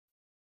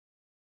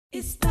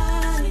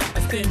Ispani.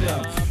 I stand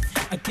up,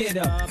 I get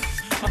up,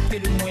 I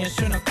feel moya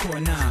shona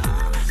kona.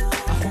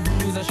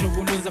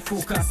 Shobuluza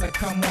focus,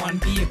 come on,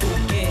 be a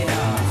go-getter.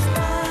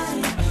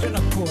 I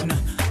shona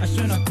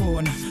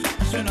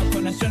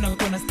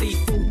kona, stay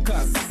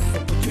focused.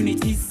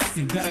 Opportunities,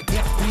 you gotta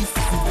get this,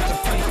 you gotta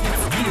fight it.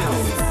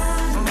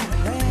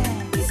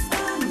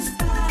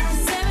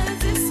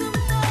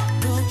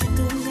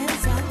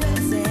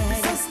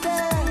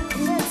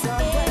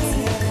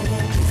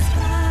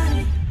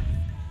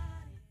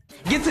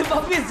 Githi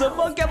babizo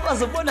bonke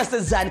abazobona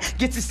sezani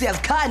githi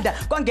siyazikhanda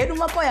kwangena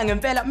umapoya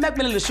ngempela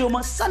mekumele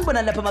lishumo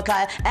sanibona lapha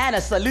emakhaya and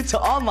a salute to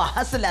all my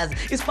hustlers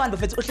Ispani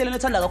bafethu uhlelo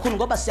lethanda kakhulu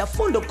ngoba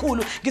siyafunda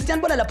okukhulu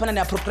ngisiyanibona lapha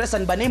niya progress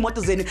niba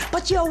neimoto zeni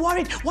but you're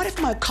worried what if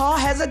my car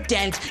has a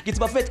dent githi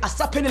bafethu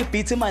asaphene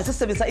libhithi manje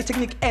sisebenzisa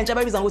itechnique entsha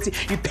bayibiza ukuthi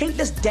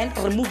i-paintless dent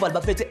removal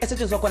bafethu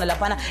esetshenziswa khona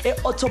lapha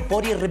e-auto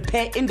body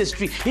repair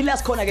industry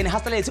yilas khona ke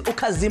ne-hustler yethu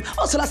uKazim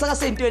othola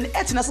sakasentweni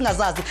ethi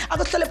nasingazazi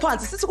akuhlale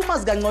phansi sithi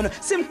kumazi kangcono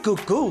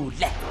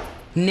simgugule.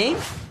 Name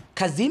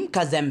Kazim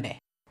Kazembe.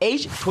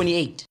 Age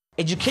 28.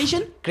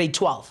 Education grade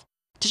 12.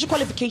 Teacher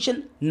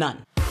qualification none.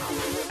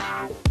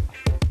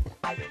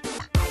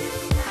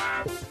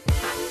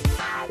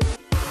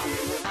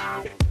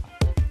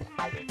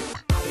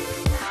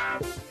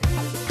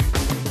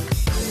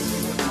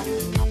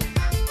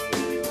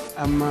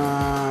 I'm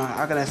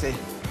how can I say,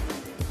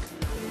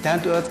 down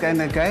to earth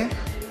kind of guy.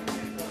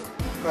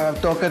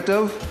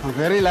 Talkative. I'm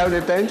very loud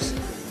at times.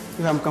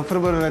 If I'm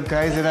comfortable with the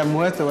guys that I'm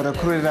with or the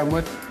crew that I'm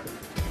with,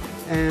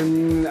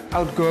 and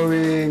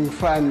outgoing,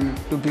 fun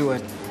to be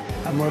with.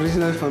 I'm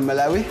originally from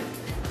Malawi.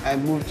 I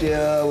moved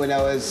here when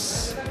I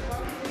was,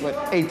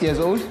 8 years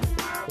old.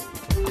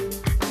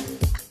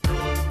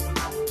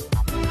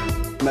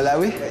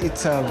 Malawi,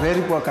 it's a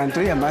very poor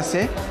country, I must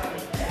say.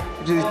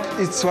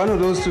 It's one of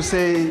those to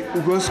say,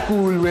 you go to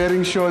school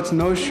wearing shorts,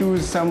 no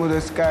shoes, some of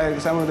the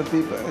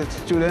people,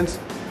 students.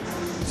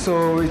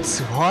 So it's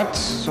hot,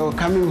 so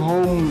coming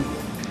home,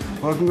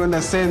 walking on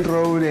the sand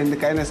road and the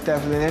kind of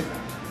stuff like that.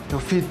 Your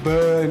feet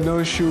burn,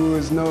 no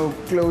shoes, no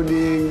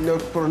clothing, no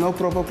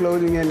proper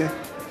clothing, and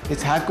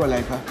it's hardcore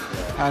life.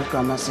 Hardcore,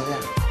 I must say,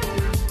 yeah.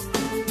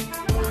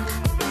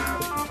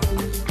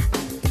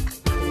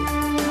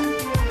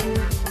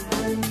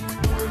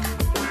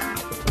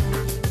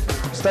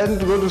 Starting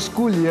to go to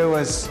school here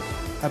was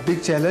a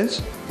big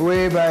challenge,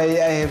 whereby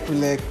I have to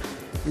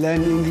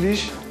learn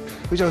English,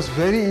 which I was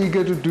very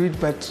eager to do it,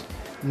 but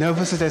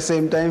nervous at the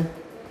same time.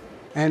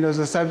 And there was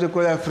a subject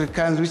called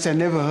Afrikaans, which I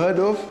never heard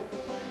of.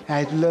 I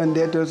had to learn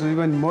that. It was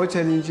even more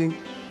challenging.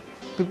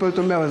 People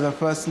told me I was a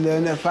fast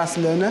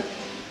learner.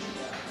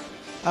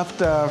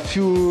 After a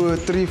few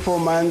 3-4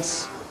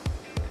 months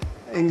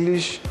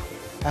English,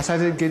 I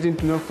started getting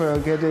to know,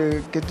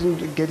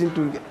 getting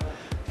to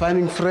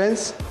finding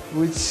friends,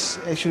 which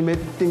actually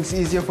made things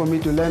easier for me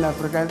to learn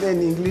Afrikaans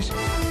and English.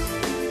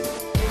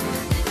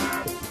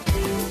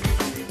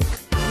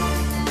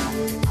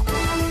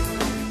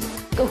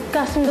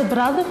 Kasim, the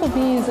brother for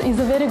me is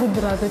a very good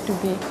brother to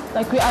be.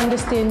 Like, we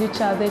understand each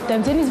other at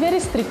times, and he's very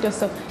strict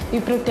also. He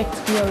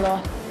protects me a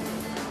lot.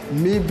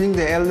 Me being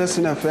the eldest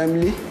in our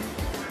family,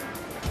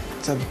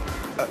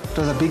 it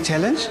was a big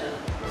challenge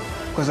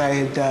because I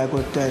had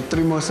got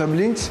 3 more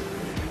siblings.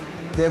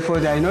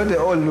 Therefore, I know they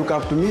all look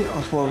up to me,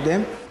 all 4 of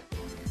them.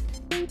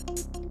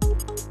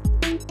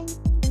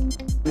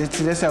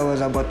 This I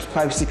was about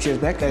 5-6 years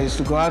back. I used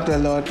to go out a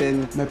lot,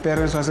 and my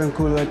parents wasn't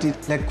cool with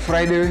it. Like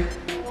Friday.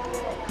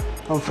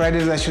 On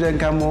Fridays, I shouldn't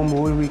come home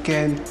whole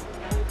weekend.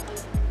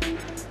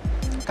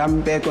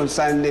 Come back on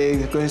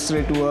Sunday, going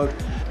straight to work.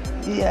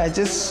 Yeah,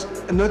 just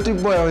a naughty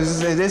boy. I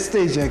was at that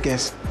stage, I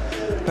guess.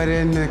 But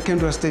then I came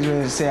to a stage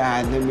where I say,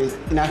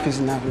 enough is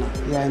enough now.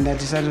 Yeah, and I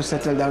decided to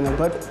settle down a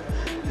bit.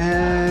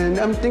 And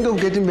I'm thinking of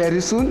getting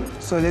married soon,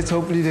 so let's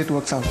hopefully that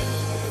works out.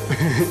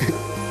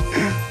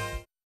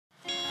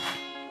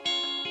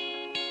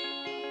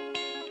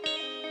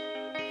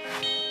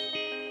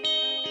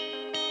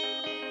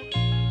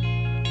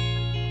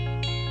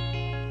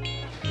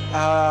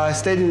 I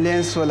stayed in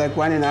Lens for like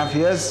 1.5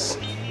 years.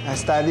 I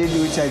studied,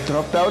 which I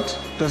dropped out.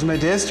 It was my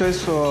dad's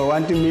choice for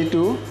wanting me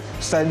to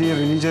study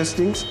religious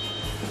things.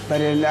 But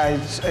then I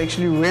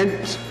actually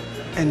went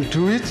and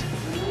do it.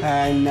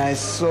 And I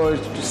saw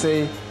it to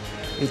say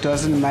it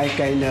wasn't my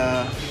kind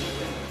of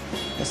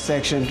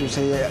section to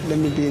say, yeah, let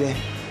me be there.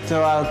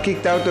 So I was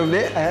kicked out of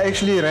there. I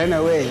actually ran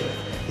away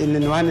in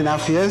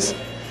 1.5 years.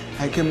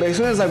 I came back. As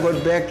soon as I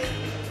got back,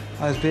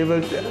 I was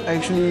able to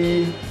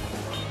actually,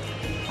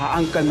 my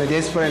uncle, my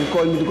dad's friend,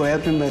 called me to go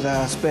help him at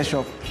a spare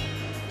shop.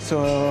 So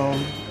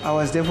I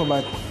was there for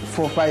about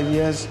 4 or 5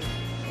 years.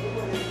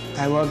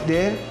 I worked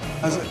there.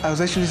 I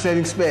was actually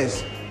selling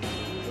spares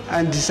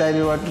and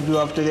decided what to do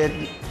after that.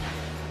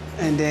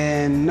 And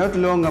then not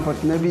long,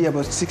 maybe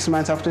about 6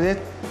 months after that,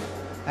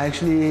 I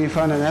actually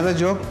found another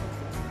job.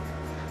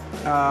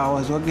 I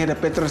was working at a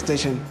petrol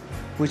station,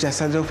 which I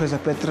started off as a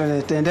petrol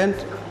attendant,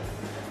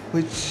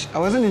 which I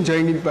wasn't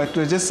enjoying it, but it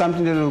was just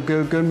something that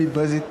would get me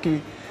busy,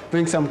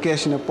 bring some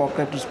cash in the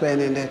pocket to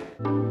spend in that.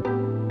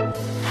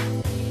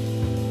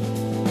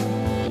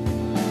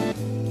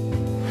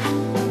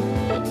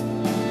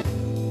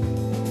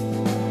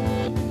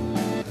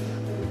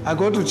 I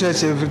go to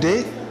church every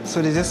day,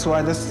 so they just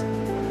want us,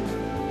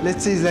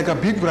 let's say it's like a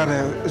big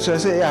brother. So I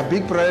say, yeah,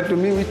 big brother to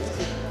me.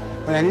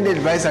 When I need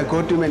advice, I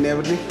go to him and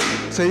everything.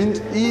 So he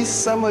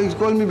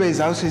called me by his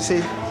house. He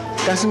said,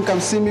 Kasim, come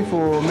see me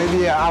for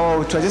maybe an hour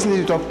or two. I just need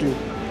to talk to you.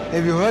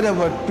 Have you heard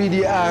about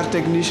PDR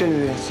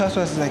technician? So I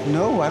was like,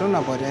 no, I don't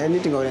know about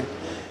anything about it.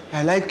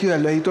 I like you a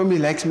lot. He told me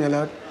he likes me a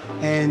lot.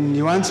 And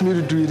he wants me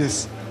to do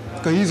this.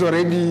 Because he's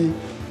already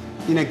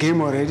in a game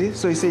already.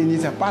 So he said he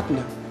needs a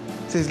partner.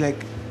 So he's like,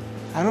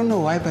 I don't know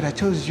why, but I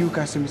chose you,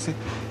 Kasim. He said,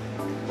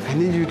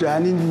 me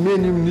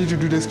and you need to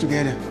do this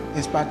together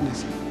as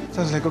partners. So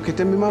I was like, okay,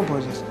 tell me more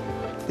about this.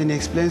 Then he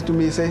explains to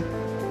me, he said,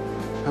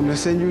 I'm going to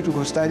send you to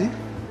go study.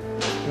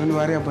 Don't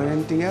worry about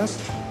anything else.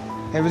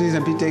 Everything's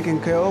going to be taken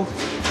care of.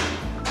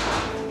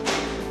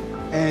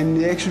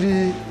 And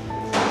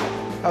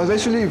I was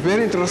actually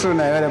very interested when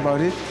I heard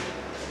about it.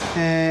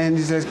 And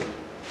he says,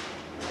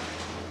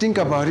 think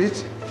about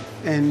it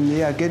and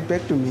yeah, get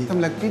back to me. I'm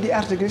like,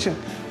 PDR technician.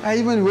 I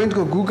even went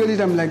to Google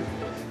it. I'm like,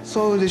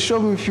 so they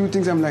showed me a few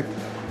things. I'm like,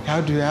 how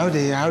do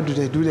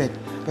they do that?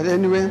 But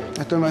anyway,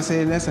 I told him, I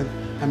said, listen,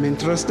 I'm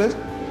interested,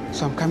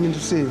 so I'm coming to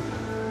see you.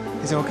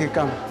 He said, okay,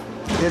 come.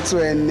 That's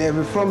when,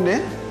 from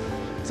there,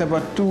 it's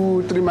about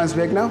 2-3 months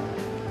back now,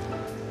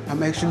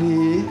 I'm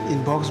actually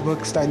in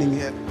Boksburg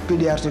studying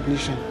PDR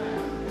technician,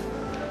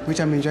 which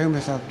I'm enjoying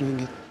myself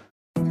doing it.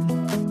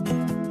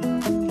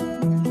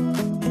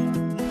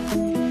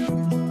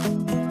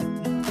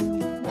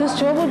 This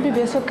job would be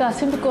best for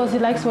Kasim because he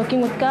likes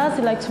working with cars,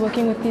 he likes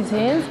working with his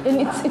hands,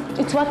 and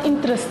it's what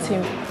interests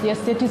him. Yes,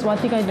 that is one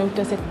thing I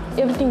noticed. That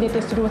everything that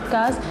has to do with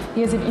cars,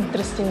 he has an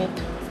interest in it.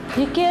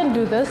 He can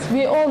do this.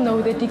 We all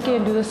know that he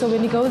can do this. So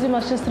when he goes, he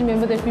must just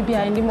remember that we're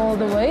behind him all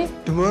the way.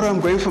 Tomorrow I'm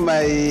going for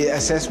my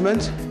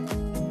assessment,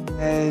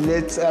 and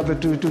it's to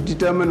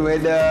determine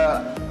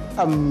whether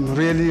I'm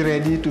really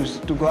ready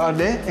to go out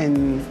there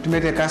and to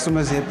make the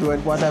customers happy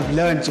with what I've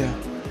learned here.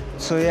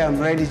 So yeah, I'm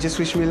ready. Just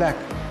wish me luck.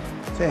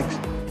 Thanks.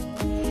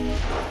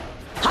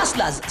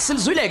 Hustlers,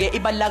 silizwile ke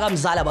ibali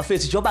kamzala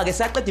bafethu njoba ke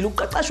siyaqedile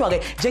ukuqeqeshwa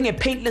ke njenge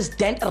paintless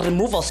dent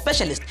removal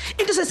specialist.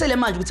 Into sesele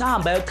manje ukuthi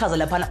ahamba ayochaza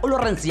lapha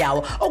uLawrence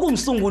yawo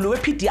okumsunguli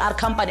wePDR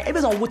company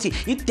ebizwa ngokuthi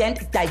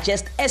iDent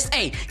Digest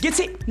SA.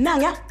 Ngithi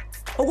nanga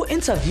oku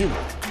interview.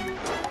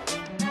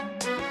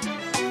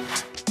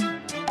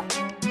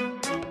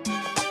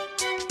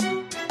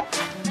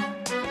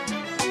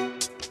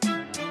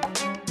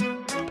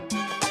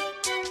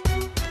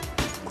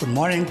 Good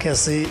morning,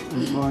 Cassie.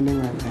 Good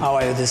morning, man. How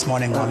are you this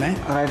morning, man?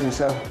 All right,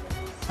 yourself?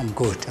 I'm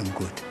good.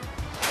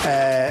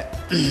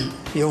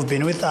 You've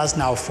been with us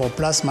now for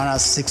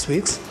 ±6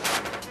 weeks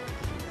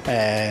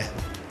to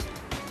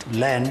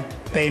learn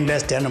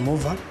painless dent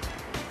removal.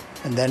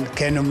 And then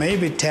can you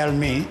maybe tell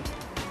me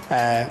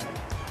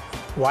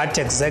what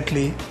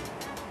exactly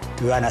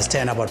do you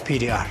understand about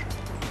PDR?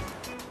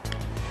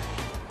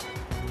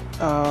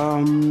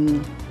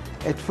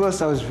 At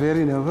first I was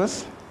very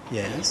nervous.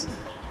 Yes.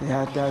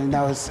 Yeah, and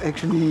I was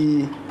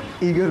actually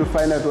eager to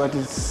find out what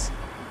is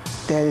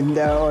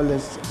all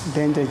this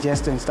dent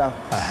digest and stuff.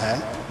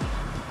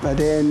 But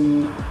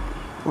then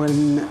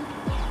when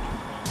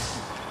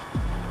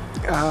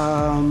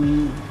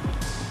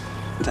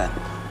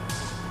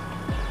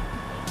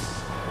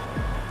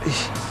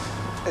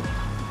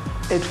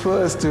at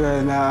first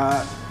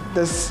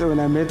when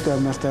I met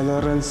Master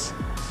Lawrence,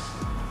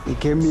 he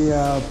gave me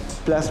a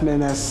plus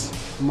minus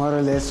more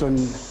or less on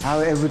how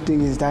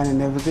everything is done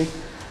and everything.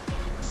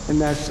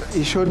 And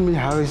he showed me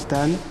how it's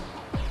done.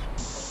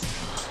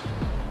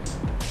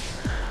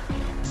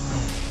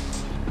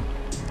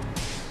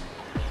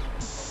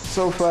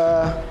 So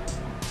far,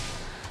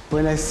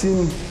 when I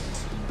seen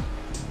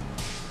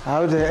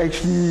how they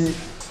actually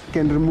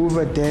can remove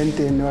a dent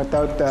and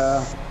without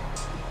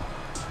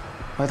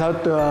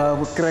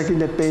cracking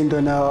the paint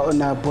on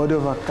a body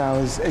of a car, I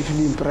was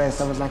actually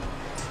impressed. I was like,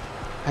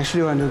 I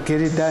actually want to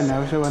get it done. I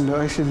want to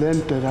actually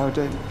learn how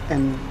to,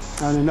 and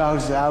I want to know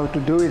how to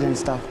do it and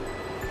stuff.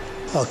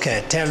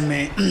 Okay, tell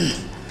me,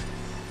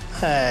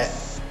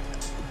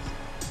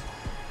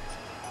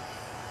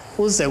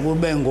 uze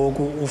kube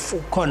ngoku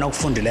ukhona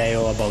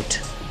ukufundileyo about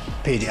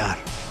PDR?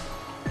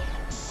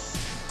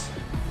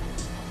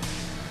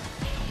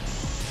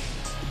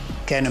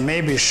 Can you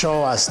maybe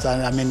show us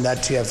that,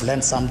 that you have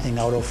learned something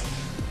out of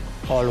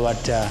all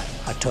what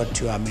I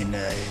taught you,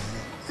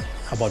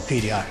 about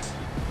PDR?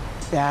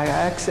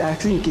 Yeah, I'm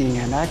thinking,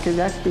 and I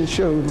can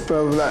show you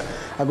probably.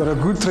 I got a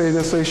good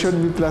trainer, so he showed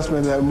me plus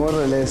more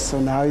or less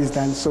on how it's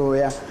done. So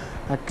yeah,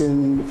 I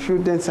can few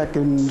dents, I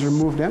can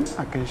remove them.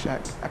 I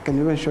can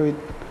even show it.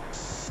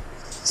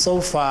 So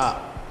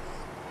far,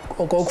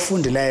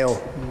 okufundileyo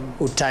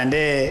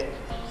uthande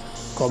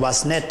ngoba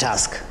sine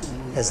task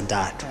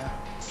ezintathu.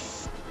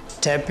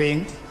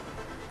 Tapping,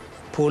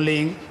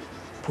 pulling,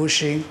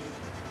 pushing.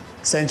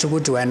 Senze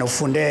ukuthi wena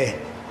ufunde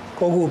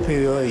kokuphi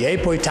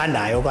yayipho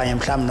oyithandayo okanye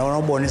mhlawumbe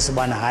nobonisa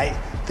ubana hayi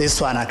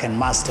this one I can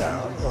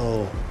master.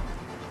 Oh.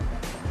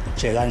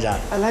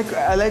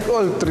 I like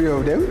all three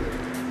of them,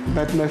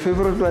 but my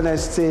favorite one I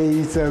say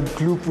is a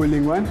glue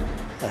pulling one.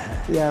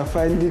 Yeah, I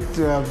find it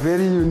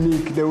very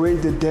unique the way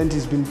the dent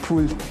has been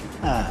pulled.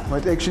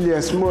 But actually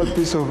a small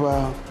piece of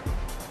a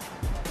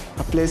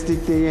plastic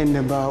thing and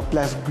about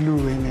plus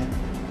glue in it.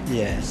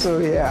 Yes. So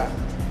yeah,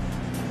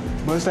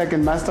 most I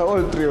can master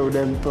all three of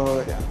them.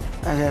 But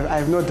I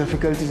have no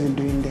difficulties in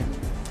doing them,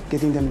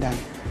 getting them done.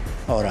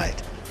 All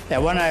right.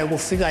 Yabona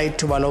ukufika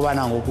ithuba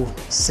lobana ngoku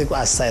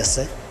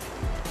siku-assesse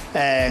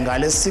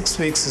ngale 6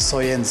 weeks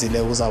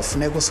soyenzile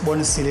uzawufuneka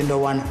usibonisile into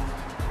yobana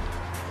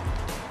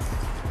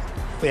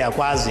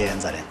uyakwazi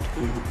uyenza le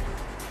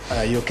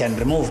nto. You can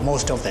remove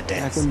most of the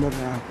dents.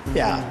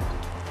 Yeah.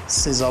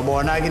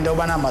 Sizobona ke into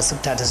yobana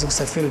masikuthathe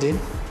sikusefieldini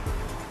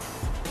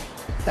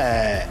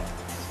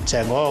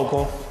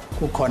njengoko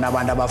kukhona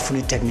abantu abafuna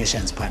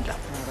i-technicians phandle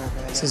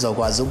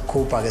sizokwazi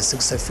ukukhupha ke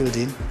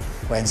sikusefieldini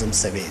wenza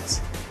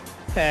umsebenzi.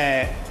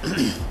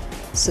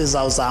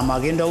 Sizawuzama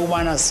ke into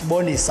yokubana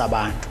sibonise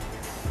abantu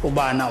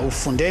ubana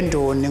ufunde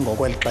ntoni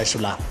ngokweli xesha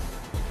lakho.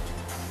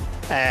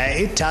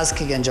 I-task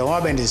ke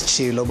njengoba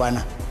bendisitshilo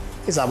ubana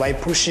izawuba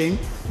yi-pushing,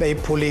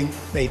 beyi-pulling,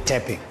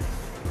 beyi-tapping.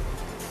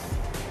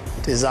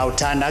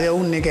 Ndizawuthanda ke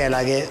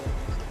unikela ke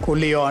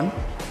kuLeon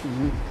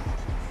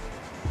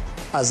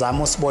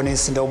azama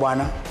usibonisa into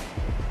yokubana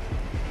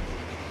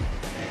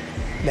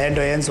le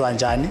nto yenziwa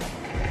njani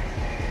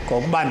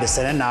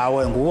ngokubambisene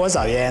nawe nguwe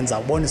ozawuyenza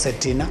ubonise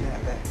thina.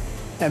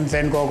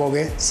 Emveni koko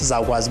ke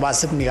sizawukwazi uba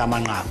sikunika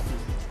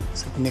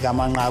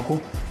amanqaku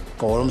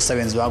ngolo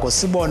msebenzi wakho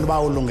sibone uba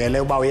ulungele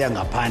uba uye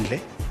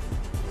ngaphandle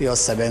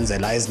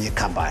uyosebenzela ezinye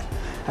iikhampani.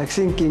 I'm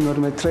thinking of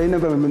my trainer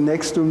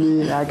next to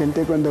me, I can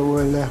take on the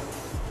world.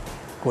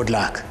 Good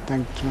luck.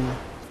 Thank you.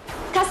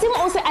 Kasim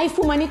o se a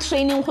ifumane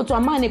training go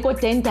tswa mane ko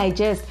Dent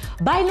Digest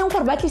ba ileng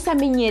gore ba tlisa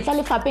menyetla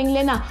lefapeng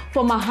lena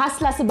for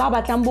mahustlers ba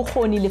batlang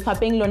bokgoni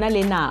lefapeng lona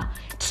lena.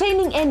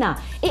 Training ena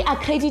e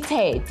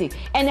accredited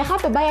and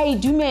gape ba ya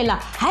idumela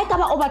ha e ka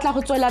ba o batla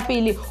go tswela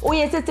pele o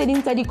yetse tse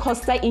ding tsa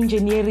di-course tsa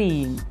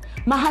engineering.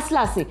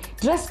 Mahustlers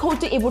dress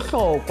code e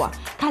bohlokwa.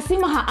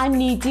 Kasim ha a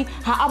neat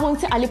ha a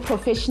bontshe a le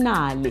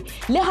professional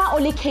le ha o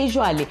le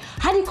casual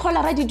ha di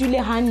collar di dule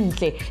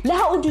hantle le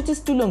ha o dutse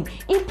stulong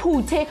e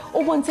phuthe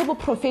o bontshe bo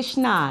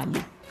professional.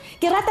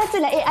 Ke rata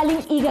tsela e a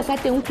leng eager ka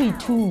teng go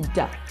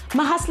ithuta.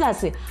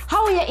 Mahustlers ha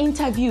o ya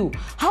interview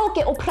ha o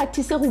ke o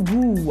practice go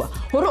bua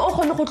hore o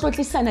kgone go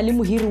tlotlisana le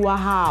mohiri wa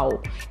hao.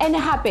 Ene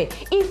hape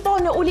e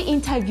fone o le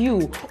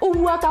interview o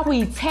bua ka go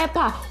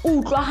itshepa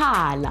o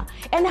utlwahala.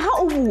 Ene ha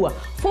o bua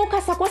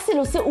focusa kwa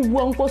selo se o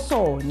buang go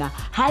sona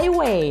ha e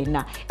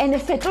wena ene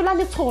fetola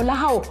letshogo la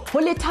hao ho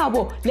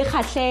lethabo le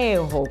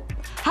kgatlego.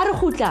 Ha re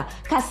khutla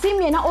Kasim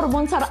yena o re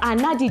bontsha re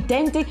ana di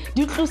dent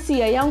di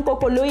tlosia yang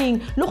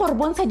kokoloing le go re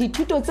bontsha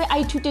dithuto tse a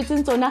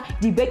ithutetseng tsona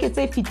dibeke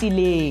tse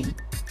fitileng.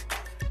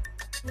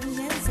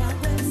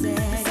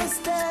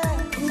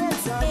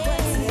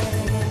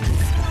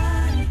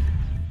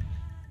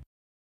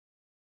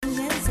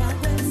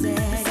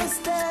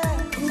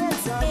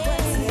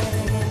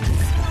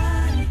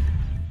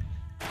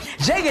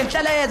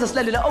 Njengenhlala yethu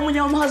silalela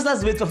omunye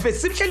wamahustlers bethu bafethu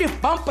simhleli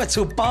bumper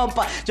to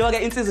bumper njengoba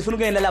ke insizwe ifuna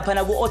ukuyena lapha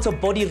na ku auto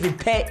body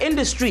repair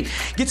industry.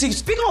 Ngithi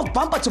speaking of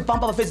bumper to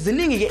bumper bafethu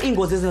ziningi ke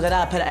ingozi ezenzeka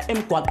lapha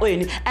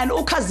emgwaqweni and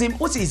uKazim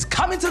uthi is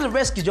coming to the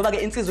rescue njengoba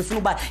ke insizwe ifuna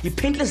ukuba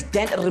i-paintless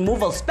dent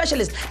removal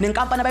specialist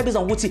nenkampani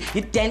abayibiza ngokuthi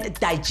i-Dent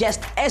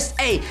Digest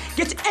SA.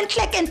 Ngithi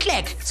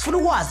enhlek sifuna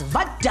ukwazi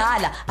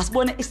vadala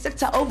asibone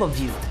i-sector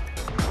overview.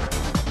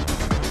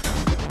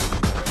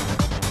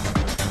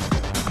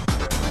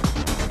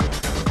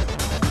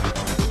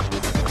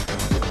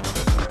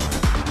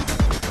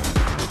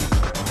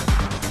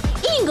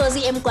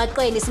 Ingozi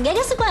emgwaqweni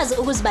singeke sikwazi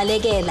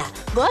ukuzibalekela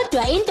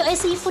kodwa into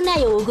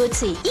esiyifunayo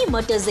ukuthi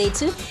imoto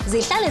zethu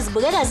zihlale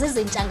zibukeka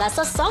zizintsha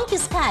ngaso sonke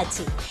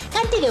isikhathi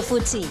kanti ke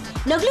futhi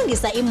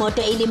nokulungisa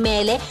imoto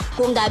elimele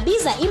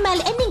kungabiza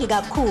imali eningi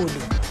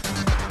kakhulu.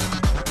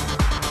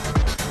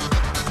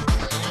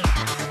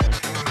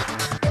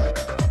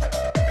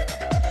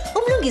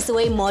 Umlungisi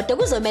weimoto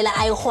kuzomela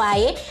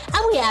ayihwaye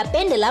abuye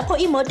apende lapho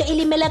imoto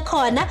ilimele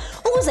khona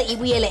ukuze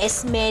ibuyele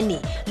esimeni.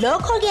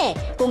 Lokho ke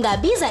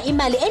kungabiza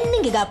imali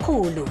eningi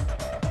kakhulu.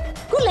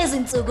 Kulezi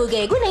nsuku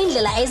ke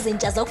kunezindlela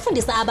ezintsha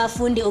zokufundisa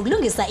abafundi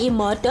ukulungisa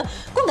imoto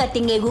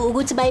kungadingeki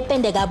ukuthi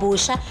bayipende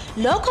kabusha.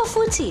 Lokho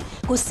futhi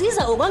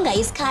kusiza ukonga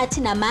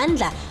isikhathi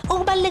namandla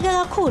okubaluleke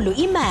kakhulu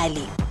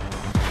imali.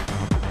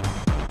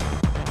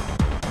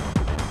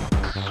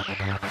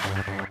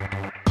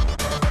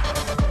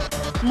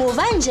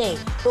 Muva nje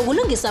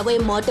ukulungiswa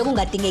kweimoto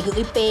kungadingeki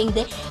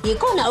uyipende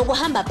yikona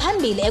okuhamba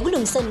phambili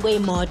ekulungiseni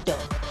kweimoto.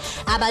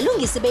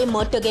 Abalungisi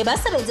beimoto ke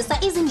basebenzisa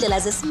izindlela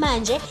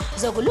zesimanje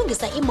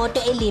zokulungisa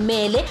imoto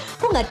elimele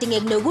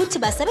kungadingeki nokuthi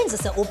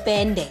basebenzise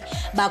upende.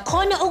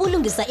 Bakhona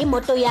ukulungisa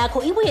imoto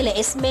yakho ibuyele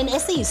esimeni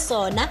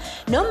esiyisona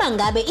noma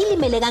ngabe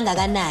ilimele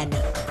kangakanani.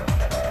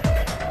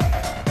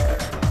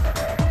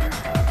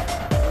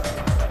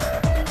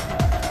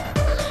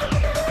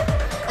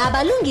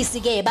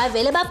 Abalungisi-ke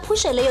bavele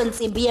baphushe leyo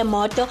nsimbi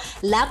yemoto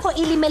lapho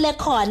ilimele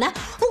khona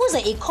ukuze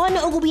ikhone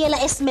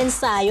ukubuyela esimeni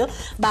sayo.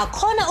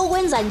 Bakhona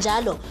ukwenza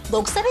njalo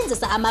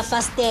ngokusebenzisa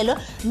amafastelo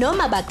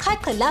noma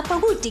baqhaqhe lapho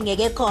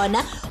kudingeke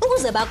khona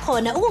ukuze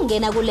bakhona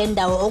ukungena kule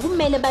ndawo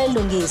okumele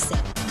bayilungise.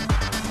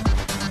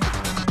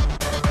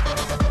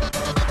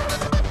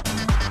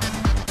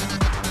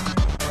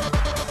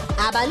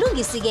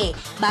 Abalungisi-ke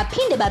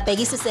baphinde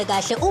babhekisise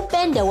kahle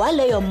upende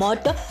waleyo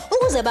moto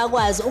ukuze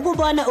bakwazi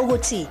ukubona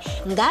ukuthi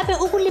ngabe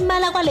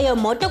ukulimala kwaleyo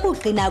moto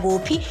kugcina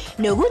kuphi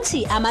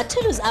nokuthi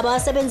amathuluzi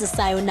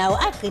abawasebenzisayo nawo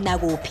agcina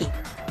kuphi.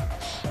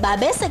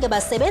 Babese-ke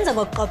basebenza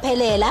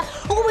ngokuqophelela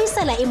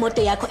ukubuyisela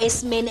imoto yakho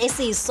esimeni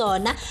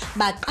esiyisona.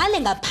 Baqale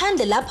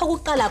ngaphandle lapho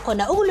kuqala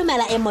khona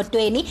ukulimala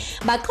emotweni,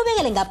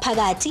 baqhubekele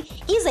ngaphakathi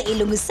ize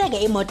ilungiseke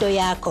imoto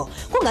yakho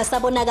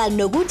kungasabonakali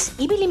nokuthi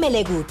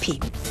ibilimele kuphi.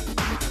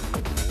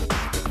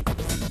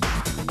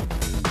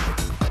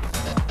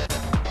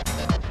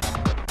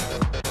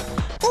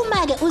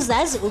 Uma-ke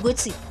uzazi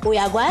ukuthi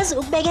uyakwazi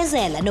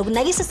ukubekezela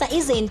nokunakisisa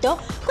izinto,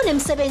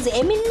 kunemisebenzi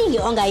eminingi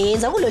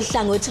ongayenza kulolu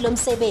hlangothi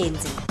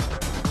lomsebenzi.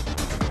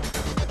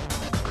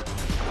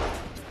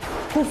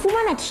 Ho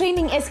fumana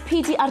training as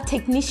PDR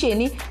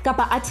technician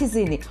kapa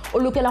artisan o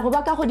lokela go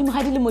ba ka godimo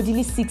ga dilemo di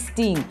le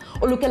 16.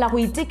 O lokela go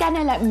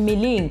itekanela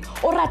mmeleng,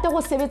 o rate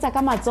go sebetsa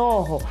ka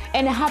matsogo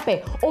ene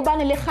hape o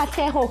bane le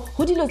kgatlhego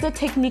go dilo tse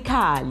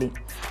technical.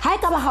 Ha e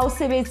ka ba ha o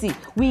sebetse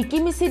o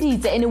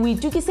ikemiseditse ene o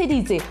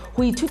itukiseditse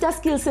go ithuta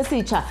skills se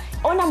setšha,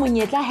 ona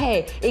monyetla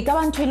he e ka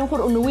ba ntho e leng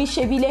gore o ne o e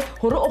shebile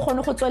gore o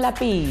kgone go tswela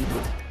pele.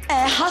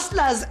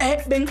 Hustlers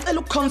bengicela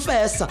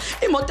ukuconfessa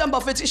imoto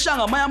ambafethi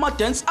ishanga amanye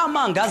ama-dance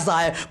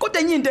amangazayo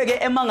kodwa enye into ke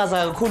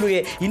emangazayo kakhulu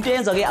ke into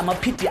eyenza ke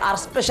ama-PDR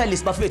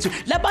specialist bafethu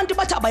labantu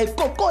bathi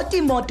abayikokota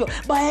imoto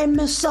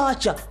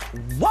bayayimasaja.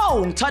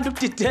 Wow, ngithanda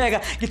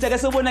ukudideka ngitheke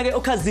sebona ke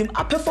uKazim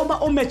aperforma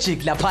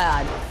o-magic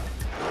laphayana.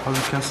 How's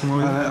the class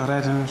moving? All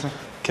right, sir.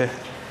 Okay.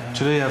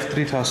 Today you have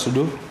 3 tasks to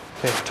do.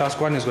 Okay.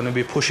 Task 1 is going to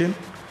be pushing.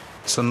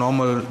 It's a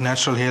normal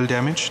natural hail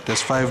damage.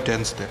 There's 5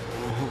 dents there.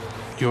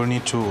 You'll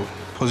need to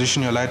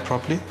position your light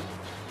properly,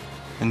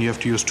 and you have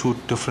to use 2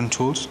 different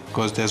tools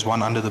because there's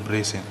one under the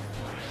bracing.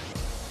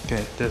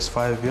 Okay, there's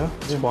 5 here.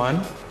 It's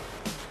 1,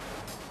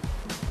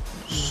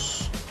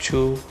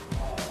 2,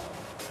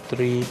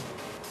 3,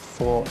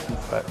 4, and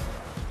 5.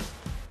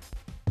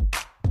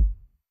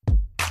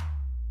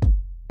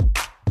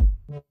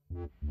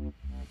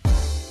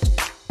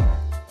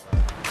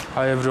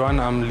 Hi everyone,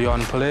 I'm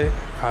Leon Pillay.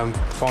 I'm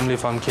formerly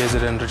from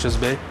KZN Richards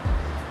Bay.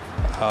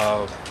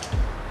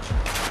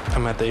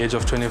 I'm at the age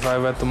of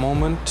 25 at the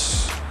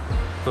moment.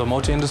 The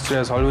motor industry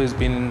has always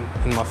been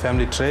in my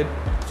family trade.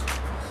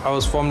 I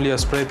was formerly a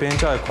spray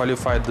painter. I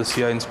qualified this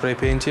year in spray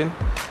painting,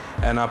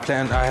 and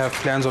I have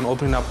plans on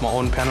opening up my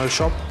own panel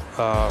shop,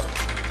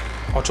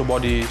 auto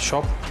body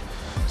shop.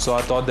 So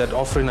I thought that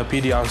offering a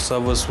PDR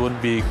service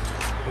would be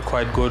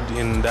quite good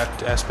in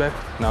that aspect.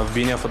 And I've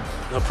been here for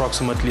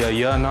approximately a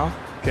year now.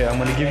 Okay, I'm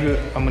gonna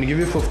give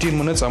you 15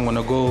 minutes. I'm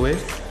gonna go away,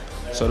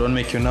 so don't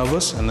make you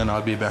nervous, and then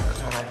I'll be back.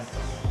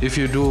 If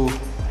you do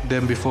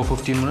them before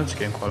 15 minutes, you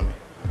can call me.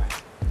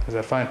 Is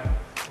that fine?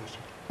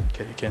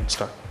 Okay, you can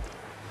start.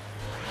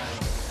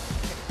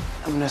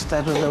 I'm gonna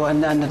start with the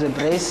one under the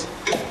brace.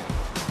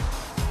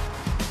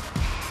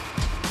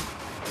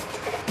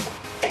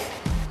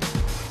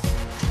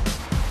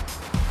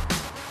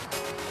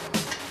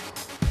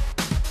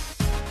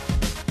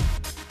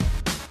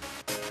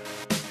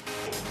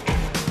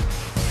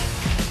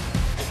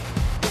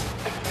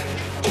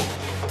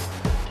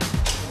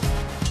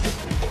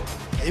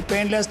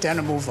 I-paintless dent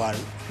removal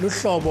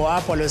luhlobo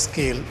apho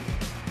lwe-skill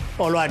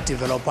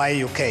olwadevelopha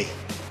e-UK.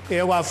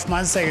 Kuye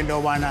kwafumaniseka into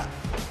yobana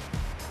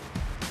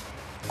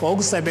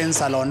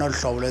ngokusebenzisa lona olu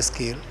hlobo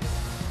lwe-skill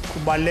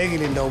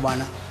kubalulekile into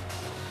yobana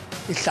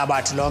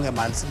ihlabathi lonke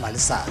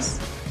malisazi.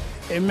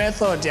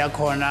 I-method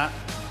yakhona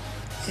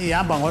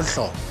ihamba ngolu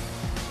hlobo.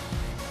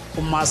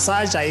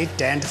 Umasaja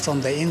i-dent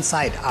from the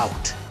inside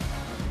out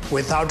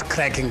without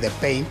cracking the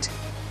paint,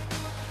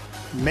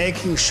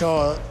 making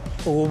sure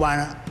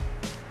ukubana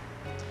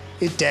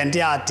i-dent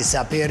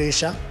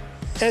iyadisappearisha.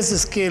 Esi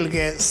skill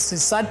ke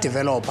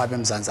sisadevelopha apha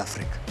eMzantsi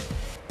Afrika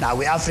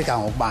nakwi-Afrika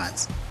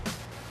ngokubanzi.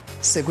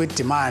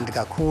 Sekwi-demand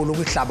kakhulu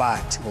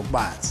kwihlabathi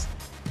ngokubanzi.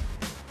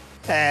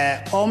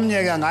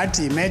 Omnye ke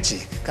ngathi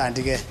yi-magic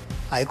kanti ke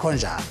ayikho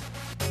njalo.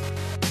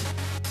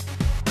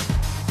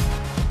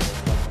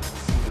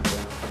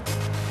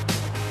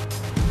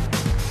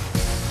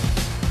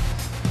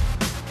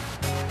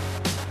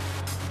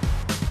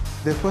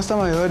 The first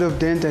time I heard of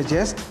dent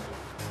digest,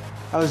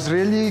 I was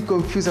really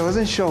confused. I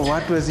wasn't sure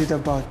what was it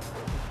about.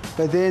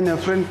 But then a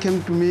friend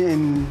came to me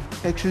and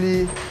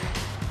actually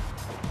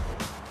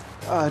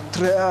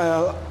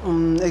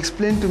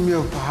explained to me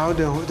of how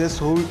this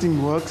whole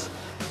thing works.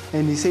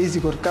 And he says he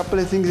got a couple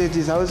of things at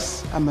his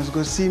house. I must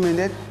go see him and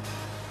that.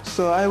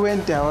 So I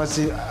went there.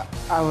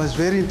 I was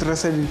very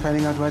interested in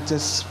finding out what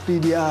this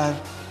PDR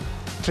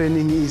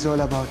training is all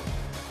about.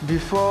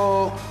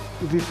 Before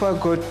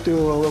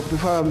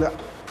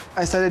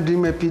I started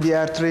doing my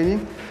PDR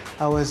training,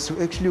 I was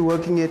actually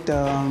working at,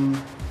 I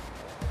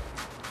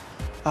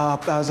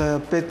was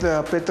a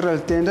petrol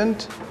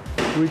attendant,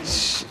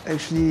 which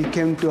actually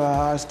came to,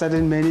 I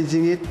started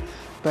managing it.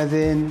 But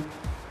then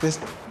this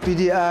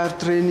PDR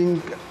training,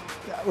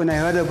 when I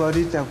heard about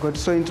it, I got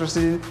so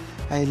interested in it.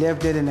 I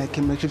left it and I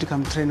came actually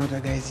come train with the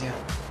guys here.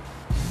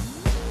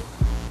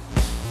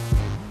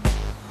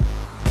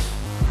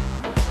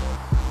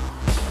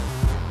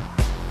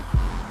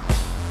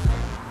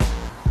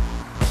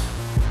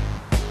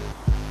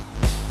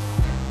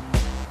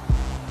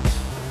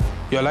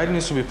 Your light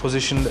needs to be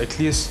positioned at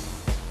least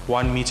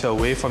 1 meter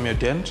away from your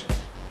dent.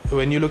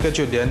 When you look at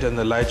your dent and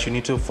the light, you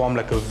need to form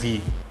like a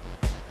V.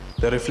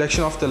 The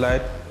reflection of the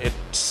light,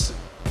 it's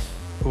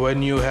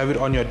when you have it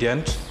on your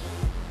dent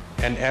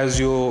and as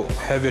you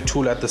have your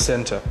tool at the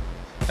center.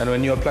 And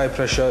when you apply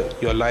pressure,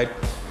 your light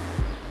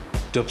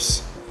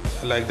dips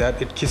like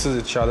that. It kisses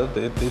each other.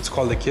 It's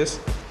called a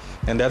kiss.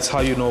 And that's how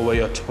you know where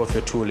your tip of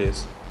your tool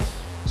is.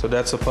 So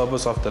that's the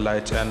purpose of the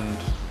light. And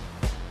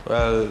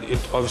well, it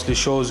obviously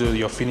shows you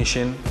your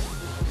finishing,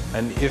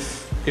 and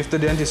if the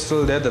dent is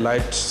still there, the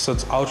light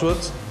sits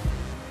outwards.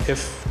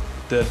 If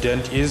the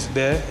dent is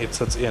there, it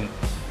sits in.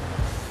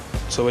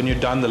 So when you're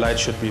done, the light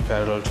should be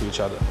parallel to each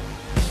other.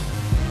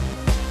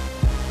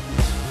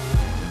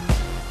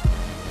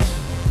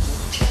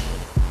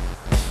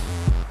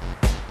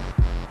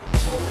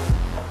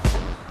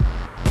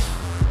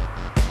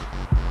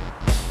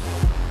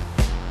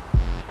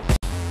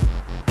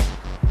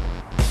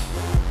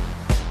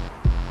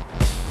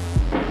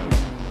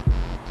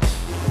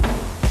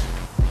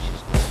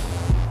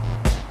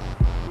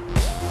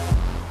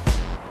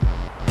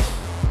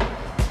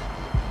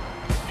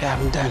 Yeah,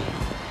 I'm done.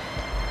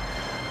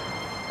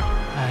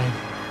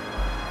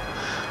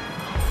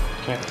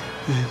 Okay.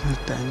 I'm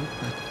not done,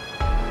 but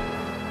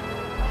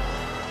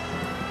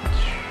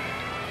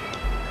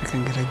I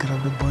can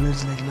grab the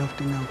bullets like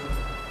lifting up.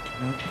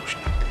 Can you push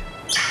it?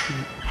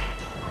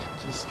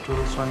 Just do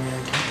this one here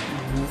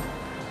again.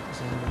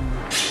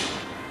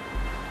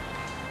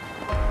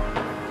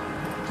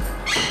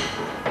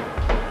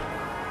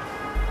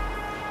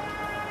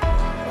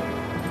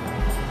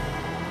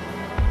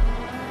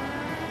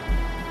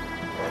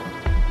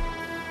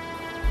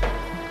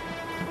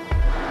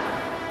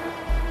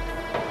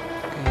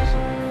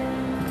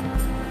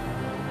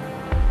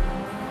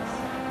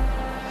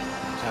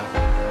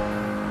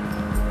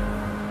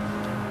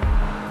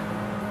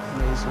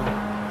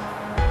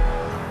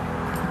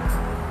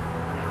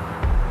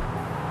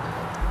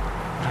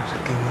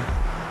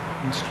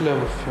 You still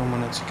have a few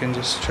minutes, you can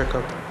just check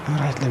up. All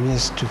right, let me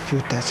just do a few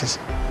touches.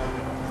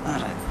 All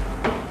right.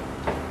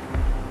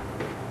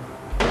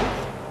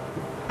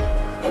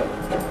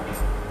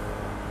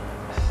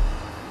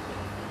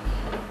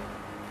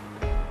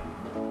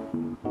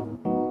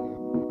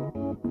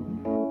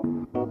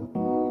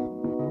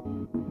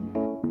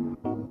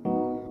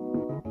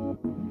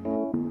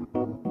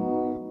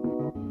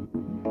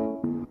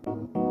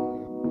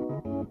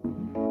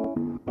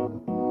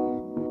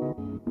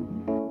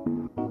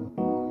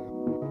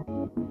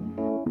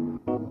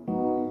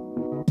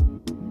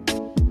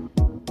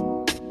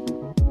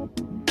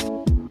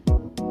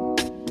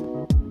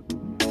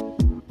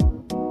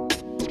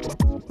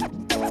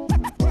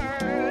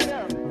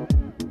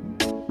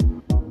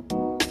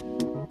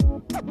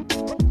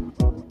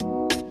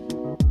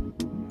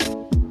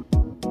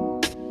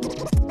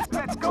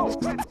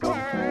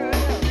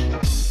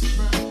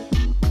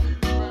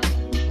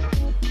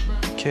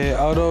 Okay,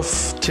 out of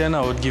 10, I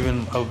would give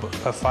him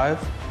a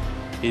 5.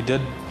 He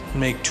did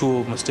make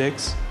 2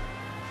 mistakes,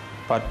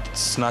 but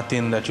it's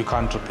nothing that you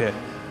can't repair.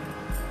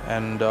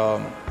 And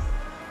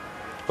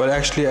but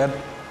actually,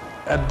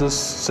 at this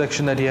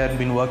section that he had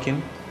been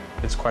working,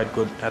 it's quite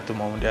good at the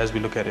moment as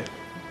we look at it.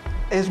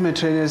 As my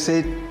trainer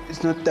said,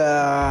 it's not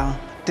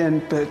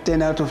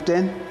 10 out of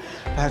 10.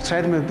 I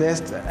tried my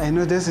best. I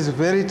know this is a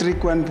very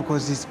tricky one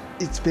because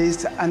it's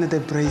based under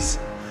the brace.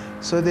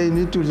 So they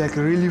need to like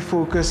really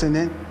focus on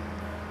it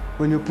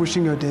when you're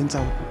pushing your dents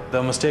out.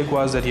 The mistake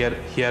was that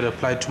he had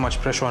applied too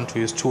much pressure onto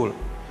his tool,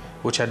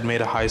 which had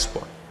made a high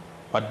spot.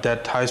 But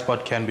that high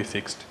spot can be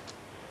fixed.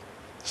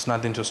 It's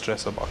nothing to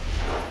stress about.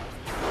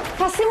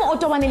 Kasimo o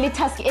tobane le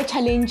task e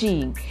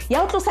challenging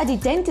ya o tlosa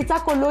di-dent tsa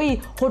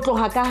koloi go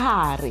tloga ka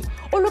hare.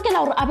 O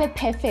lokela gore a be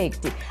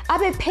perfect, a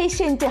be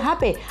patient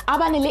hape a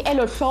bane le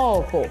elo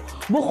hloko.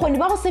 Bokgoni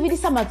ba go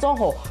sebedisa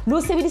matsogo le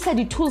o sebedisa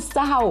di-tools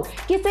tsa hao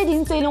ke tse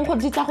ding tse e leng gore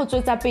di tla go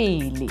tswetsa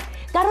pele.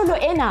 Karolo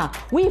ena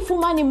o e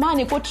fumane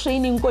mane ko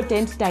training ko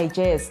Dent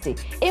Digest.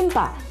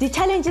 Empa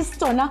di-challenges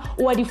tsona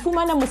o a di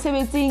fumana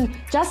mosebetsing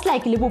just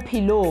like le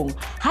bophelong.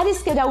 Ha di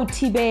ske da o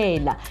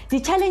thibela.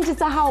 Di-challenges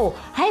tsa hao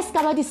ha e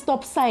ska ba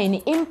di-stop sign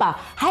empa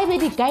ha e be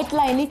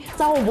di-guideline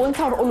tsa go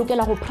bontsha gore o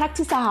lokela go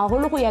practice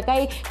haholo go ya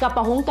kae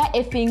kapa go nka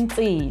efeng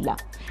tsela.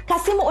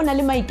 Kasimo o na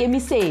le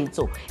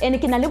maikemisetso ene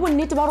ke na le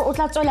bonnete ba gore o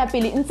tla tswela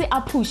pele ntse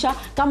a pusha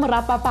ka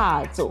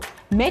morapapatso.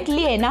 Mac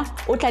le ena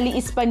o tla le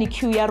Ispani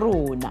queue ya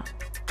rona.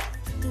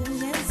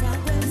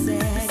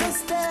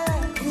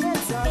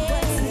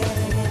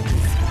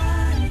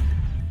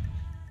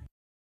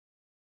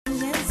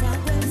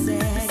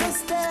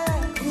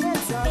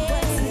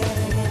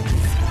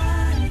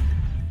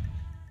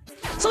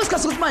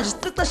 Sokusikhathi ukuthi manje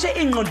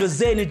siceceshe ingqondo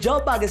zenu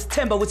njengoba ke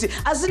sithemba ukuthi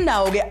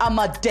asinawo ke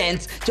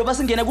ama-dance njengoba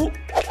singena ku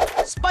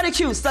Ispani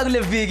Q sakule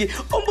viki.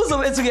 Umbuzo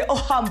wethu ke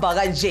ohamba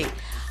kanje.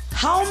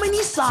 How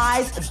many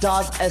sides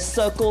does a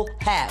circle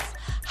have?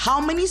 How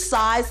many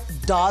sides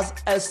does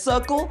a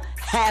circle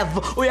have?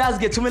 Uyazi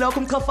ke thumela wakho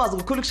umkhafazo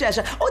ngokukhulu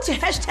kushesha uthi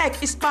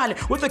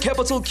 #Ispani with a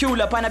capital Q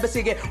lapha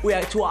bese ke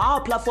uya to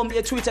our platform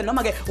ye Twitter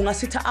noma ke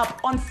ungasitha up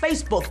on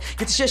Facebook.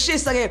 Ngithi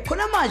sheshisa ke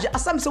khona manje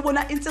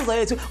asamsobona insizwa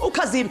yethu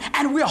uKazim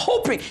and we are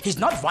hoping he's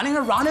not running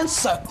around in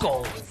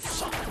circles.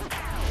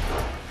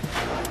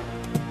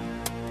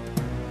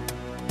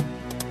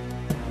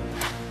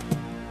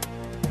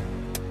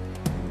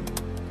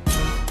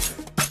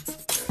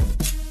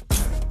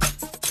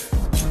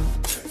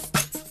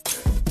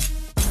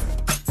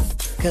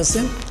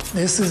 Kasim,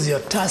 this is your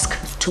task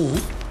 2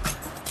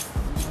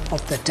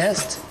 of the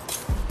test.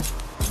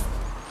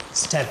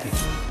 Stepping.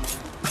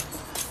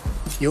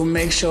 You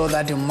make sure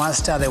that you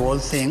master the whole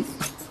thing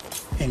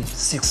in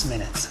 6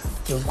 minutes.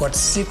 You've got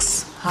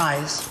 6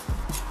 highs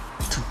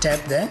to tap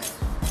there.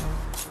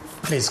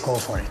 Please go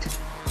for it.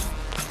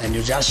 And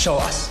you just show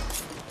us.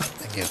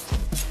 Thank you.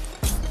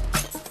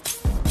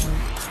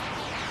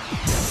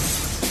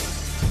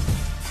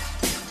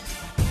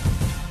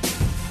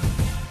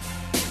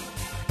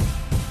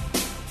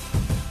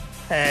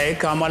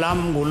 Igama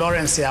lam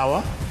nguLawrence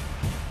Yawa,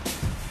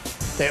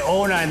 the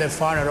owner and the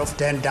founder of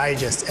Den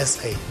Digest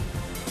SA.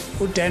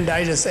 U-Den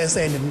Digest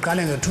SA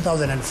ndimqale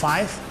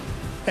ngo-2005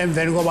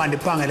 emveni koba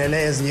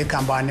ndiphangelele ezinye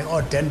iikhampani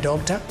ooDent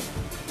Doctor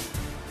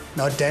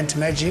noDent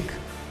Magic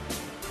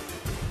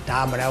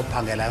ndahamba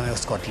ndayophangela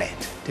eScotland.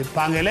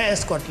 Ndiphangele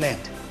eScotland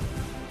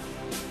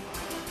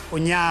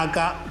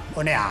unyaka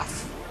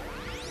onehafu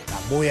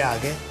ndabuya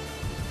ke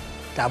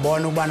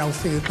ndabona ukubana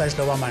kufika ixesha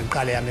loba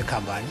mandiqale yam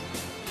ikhampani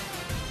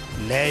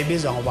le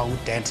ibizwa ngoba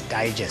nguDent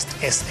Digest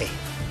SA.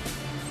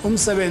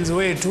 Umsebenzi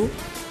wethu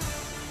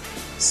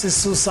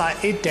sisusa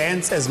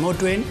i-dents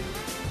ezimotweni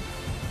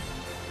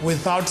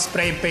without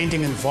spray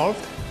painting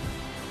involved.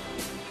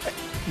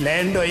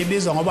 Le nto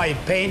ibizwa ngoba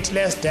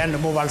yi-paintless dent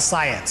removal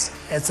science.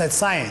 It's a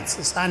science,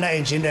 it's under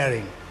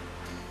engineering.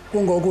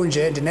 Kungoku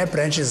nje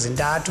ndine-branches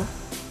zintathu.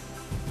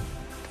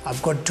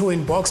 I've got 2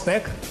 in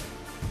Boxback,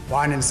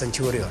 1 in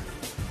Centurion.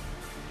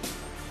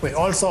 We're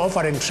also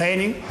offering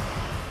training,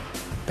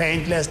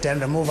 paintless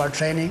dent removal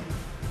training,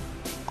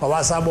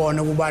 ngoba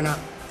sabona ukubana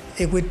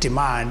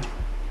ikwi-demand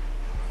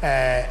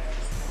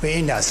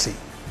kwi-industry.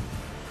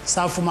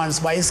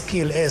 Safumanisa uba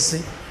iskill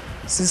esi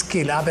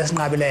siskill apha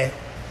esinqabileyo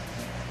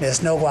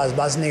nesinokwazi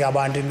uba sinike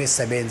abantu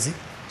imisebenzi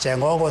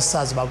njengoko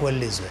sisazi uba kweli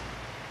lizwe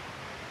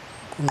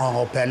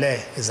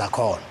kunqongophele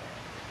izakhono.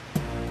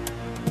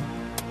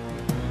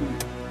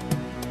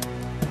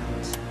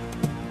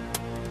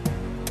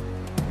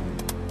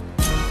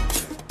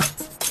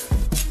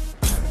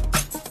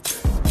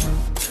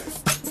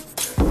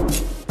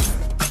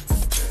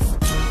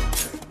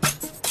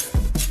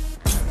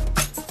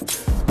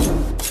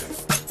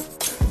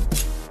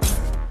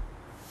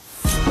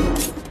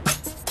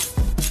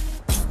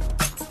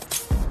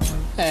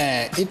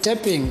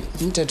 I-tapping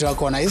umthetho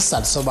wakhona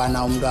isizathu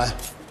sobana umuntu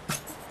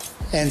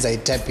enza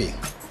i-tapping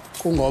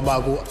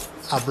kungoba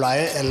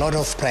ku-apply a lot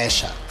of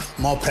pressure,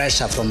 more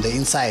pressure from the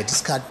inside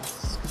isikhathi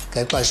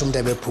ngexesha umuntu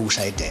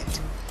ebephusha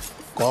ident.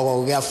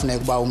 Ngoko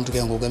kuyafuneka uba umuntu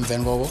ke ngoku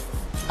emveni koko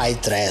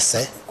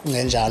ayidresse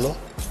kungenjalo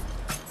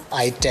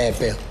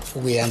ayitepe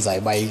ukuyenza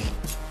iba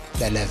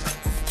yi-level.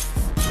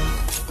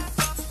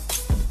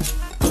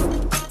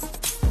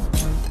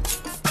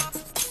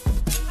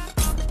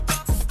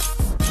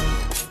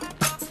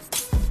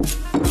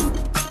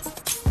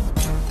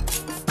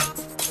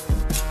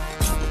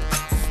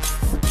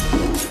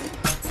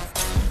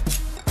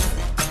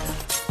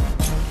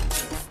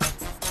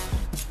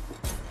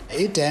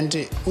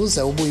 I-dent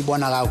uze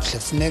ubuyibona kakuhle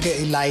funeke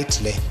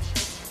i-light le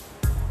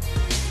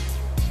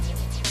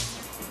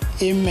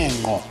ime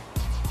ngqo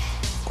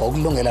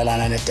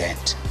ngokulungelelana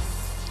ne-dent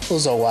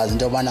uzokwazi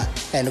into yobana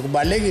and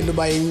kubalulekile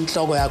uba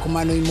intloko yakho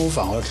umane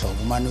uyimuva ngolo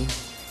hlobo umane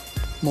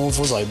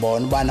uyimuva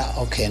uzoyibona ubana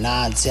okay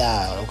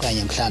nantsiya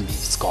okanye mhlawumbi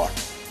it's gone.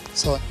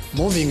 So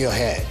moving your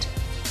head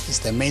is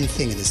the main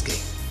thing in this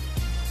game,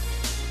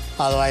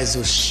 otherwise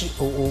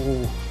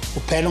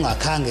uphela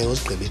ungakhange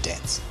uzigqibe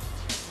i-dents.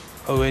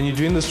 When you're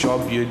doing this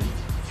job, your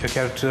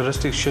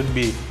characteristics should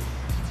be,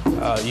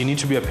 you need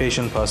to be a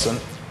patient person,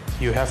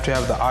 you have to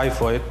have the eye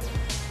for it,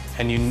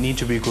 and you need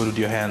to be good with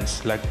your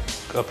hands, like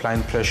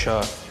applying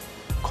pressure,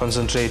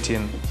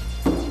 concentrating.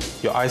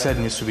 Your eyesight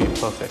needs to be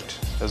perfect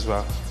as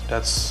well.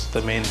 That's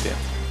the main thing.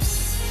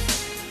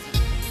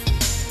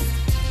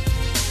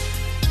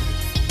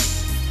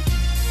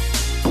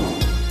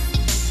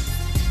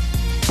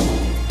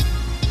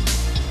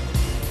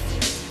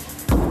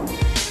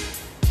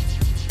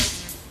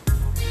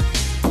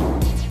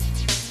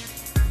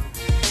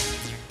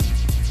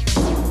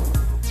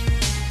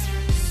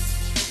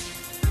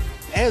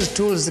 Ezi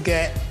tools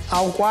ke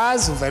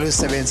awukwazi uvele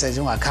usebenzise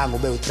nje ungakhange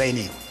ube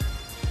utraining.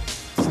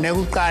 Funeka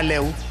uqale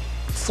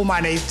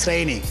ufumane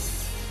i-training.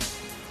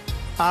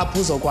 apho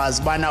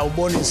uzokwazi ubana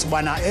ubonise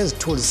ubana ezi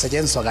tools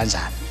zisetyenziswa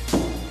kanjani.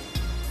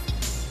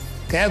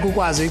 Ngeke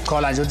ukwazi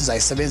uyichola nje ukuthi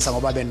uzayisebenzisa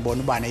ngoba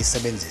benibona ubani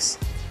eyisebenzisa.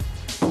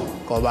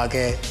 Ngoba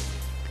ke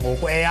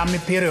ngoku eyami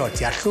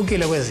period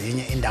yahlukile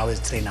kwezinye indawo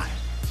ezitrainayo.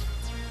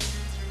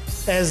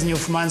 Ezinye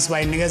ufumanisa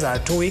bayinikeza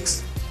 2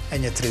 weeks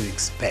enye 3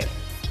 weeks phela.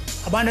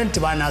 Abantu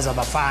endibana nazo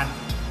abafana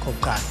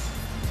kokuqala.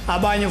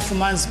 Abanye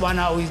ufumanisa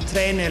ubana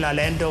uyitrainela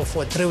lento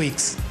for 3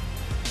 weeks.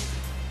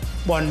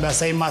 Bona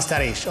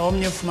basayimasterish.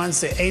 Omnye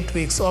ufumanisa 8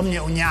 weeks, omnye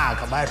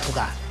unyaka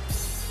bayahlukana.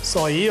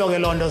 So yiyo ke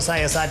lonto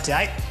saye sathi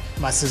hayi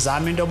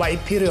masizame into ba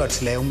i-period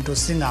le umuntu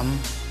singam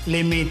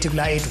limit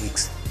kula 8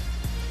 weeks.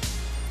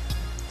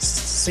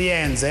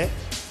 Siyenze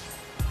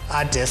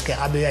adeske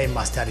abe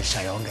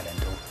uyayimasterisha yonke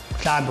lento.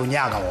 Mhlawumbe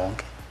unyaka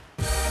wonke.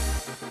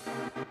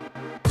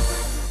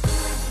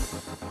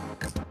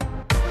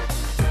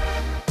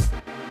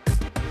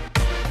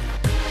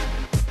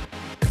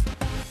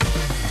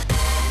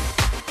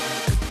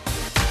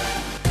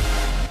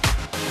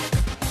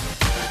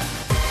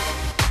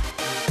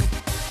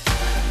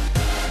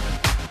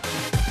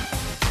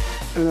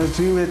 When I was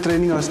doing weight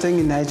training, I was staying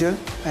in Niger.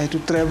 I had to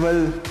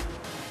travel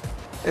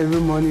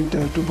every morning to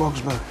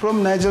Boksburg.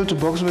 From Niger to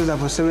Boksburg is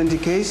about 70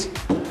 km.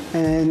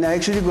 And I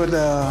actually got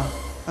a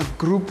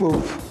group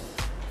of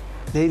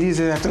ladies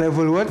that I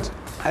travel with.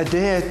 A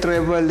day I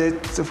travel,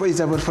 it's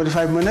about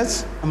 45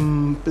 minutes.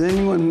 I'm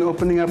planning on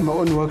opening up my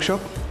own workshop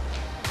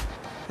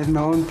at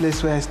my own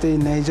place where I stay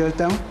in Niger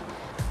town.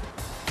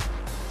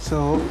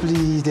 So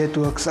hopefully that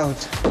works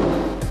out.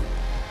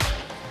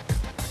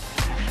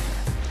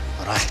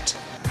 All right.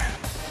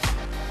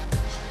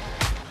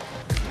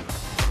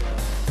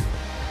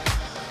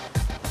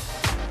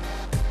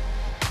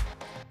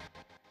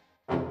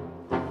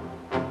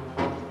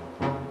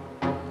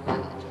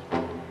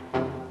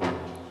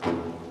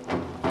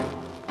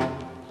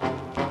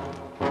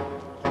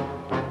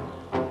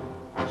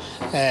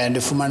 And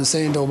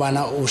ufumanise into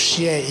ubana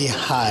ushiye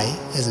i-high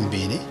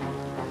ezimbini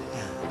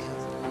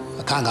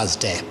akhange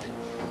azitep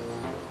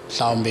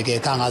mhlawumbi ke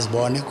khange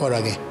azibone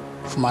kodwa ke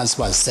ufumanise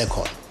uba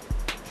zisekhona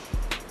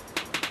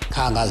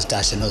khange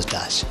azidashe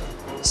nozidashe.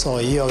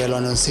 So yiyo ke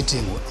lona sithi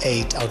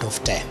ngu-8 out of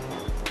 10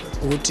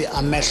 ukuthi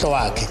amehlo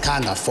wakhe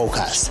khange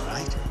afocus.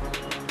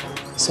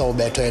 So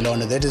ubethwe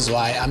lona, that is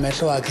why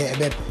amehlo wakhe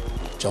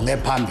ebejonge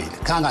phambili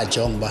khange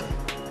ajonge uba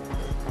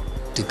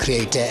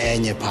ndicreate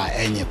enye pha.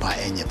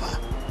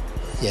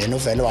 Yena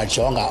uvele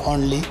wajonga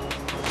only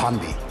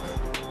phambili.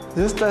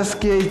 This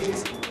task here,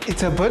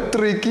 it's a bit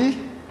tricky.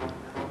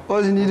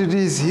 All you need to do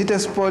is hit a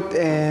spot,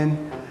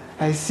 and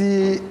I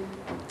see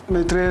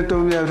my trainer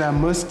told me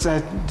that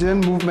I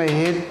didn't move my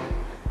head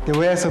the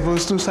way I was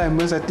supposed to, so I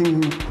missed, I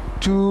think,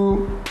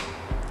 2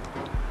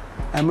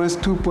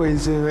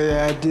 points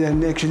where I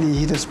didn't actually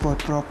hit a spot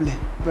properly.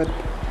 But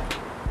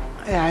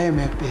yeah, I am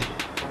happy.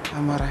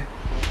 I'm alright.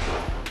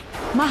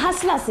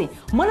 Mahaslase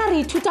mona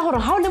re ithuta hore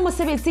ha o le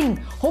mosebetsing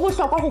ho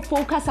bohlokwa ho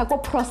focusa ko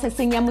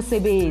processing ya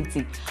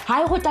mosebetsi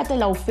ha e go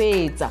tatela o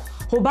fetsa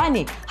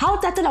hobane ha o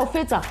tatela o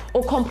fetsa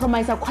o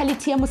compromise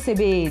quality ya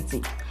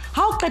mosebetsi.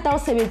 Ha o qeta o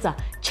sebetsa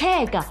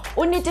checka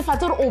o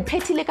netefatsa hore o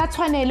phethile ka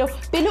tshwanelo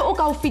pele o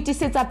ka o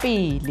fetisetsa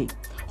pele.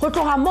 Go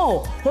tloga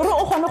mo hore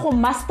o kgone go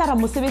mastera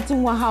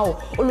mosebetsing wa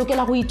hao o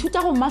lokela go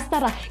ithuta go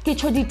mastera ke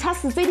tsho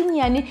di-tasks tse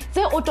dinnyane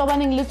tse o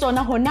tobaneng le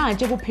tsona hona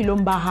je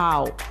bophelong ba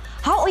hao.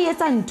 Ha o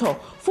etsa ntho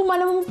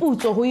fumana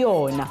moputso ho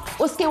yona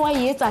o ske wa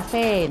etsa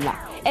fela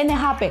ene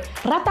hape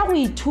rata go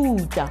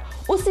ithuta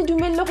o se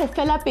dumelle go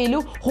fela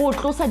pele go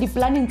tlosa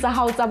di-planning tsa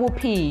hao tsa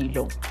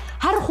bophelo.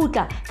 Ha re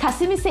khutla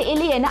Khasimi se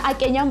ele yena a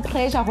kenyang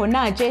pressure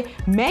hona je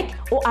Mac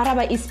o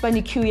araba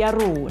Ispani Q ya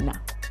rona.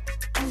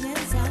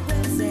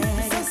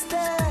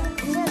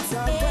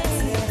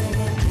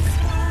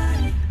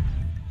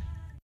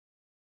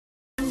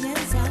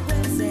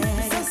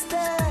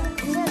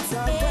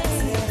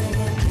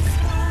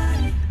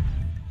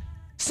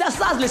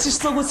 Siyasazi lesisho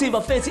sokuthi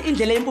bafethi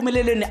indlela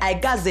yempumelelweni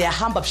ayikaze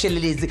yahamba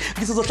bushelelezi.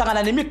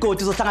 Ngizohlangana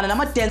nemigodi, uzohlangana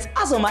nama dance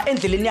azoma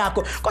endleleni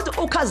yakho.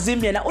 Kodwa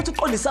uKhazimi yena uthi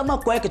uqondisa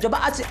amagwege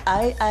njengoba athi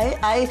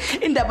ayi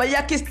indaba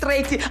yakhe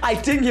straight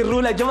ayidingi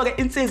rule njengoba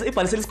ke insizwa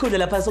ibhalise lesikhundla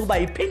lapha sokuba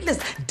i-paintless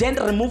dent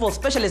removal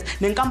specialist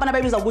nenkampani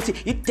abayibiza ukuthi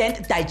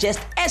i-Dent Digest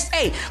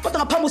SA. Kodwa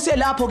ngaphambi usiye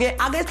lapho ke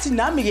akethi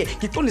nami ke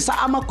ngiqondisa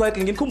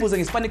amagwege nginikhumbuze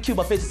ngeSpani Q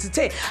bafethi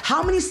sithe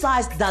how many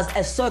sides does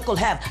a circle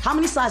have? How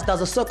many sides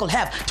does a circle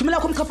have? Thumela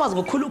lakho umkhafazi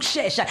ngokukhulu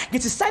ukushesha.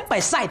 Ngithi side by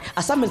side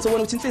asambenze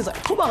wona ukuthi insizwa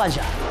iqhubeka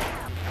kanjani.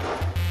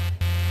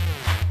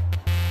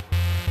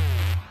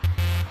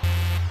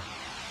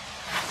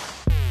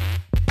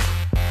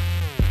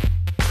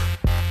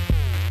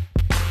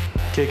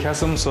 Okay,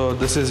 Kasim, so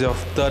this is your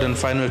third and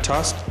final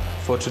task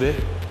for today.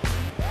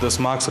 Those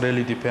marks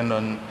really depend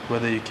on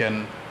whether you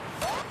can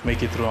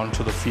make it through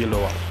onto the field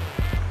or what.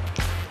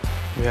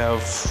 We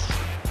have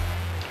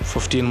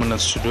 15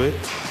 minutes to do it.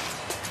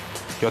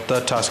 Your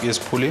third task is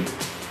pulling.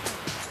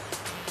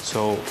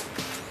 So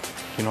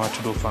you know what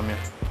to do from here.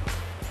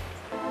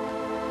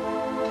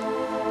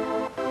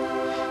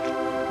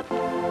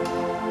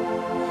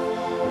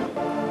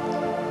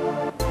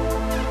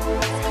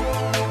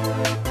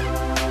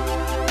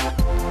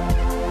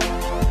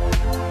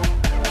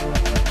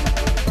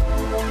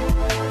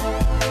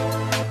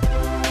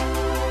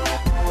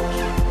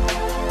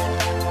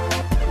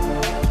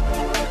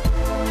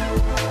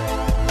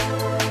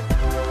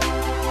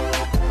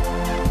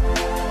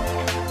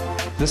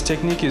 This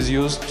technique is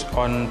used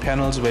on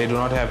panels where you do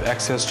not have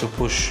access to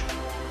push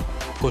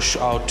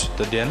out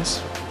the dents,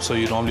 so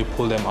you normally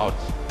pull them out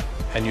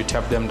and you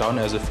tap them down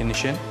as a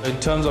finishing. In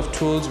terms of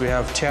tools, we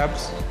have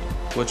tabs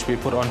which we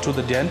put onto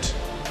the dent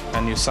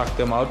and you suck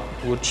them out,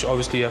 which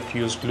obviously you have to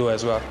use glue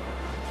as well.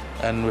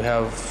 And we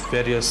have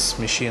various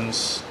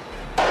machines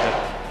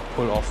that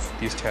pull off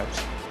these tabs.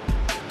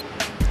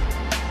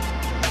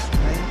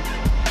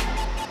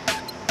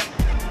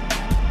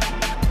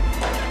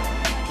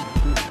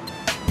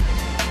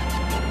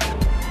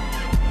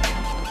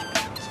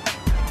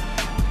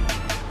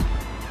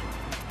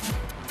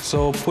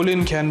 So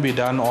pull-in can be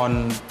done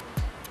on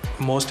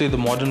mostly the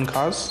modern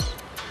cars.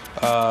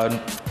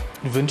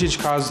 Vintage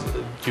cars,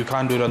 you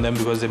can't do it on them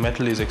because the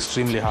metal is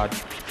extremely hard.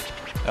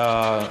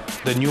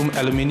 The new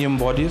aluminium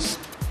bodies,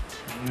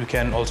 you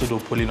can also do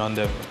pull-in on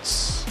them.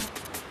 It's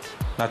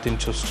nothing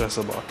to stress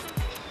about.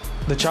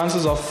 The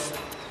chances of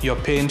your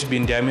paint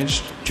being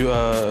damaged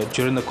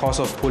during the course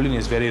of pulling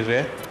is very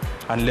rare,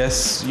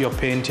 unless your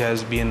paint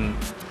has been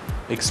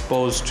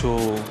exposed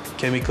to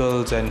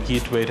chemicals and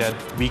heat where it had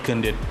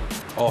weakened it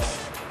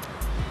off.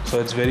 So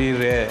it's very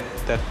rare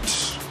that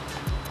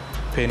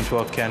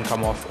paintwork can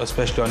come off,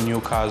 especially on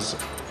new cars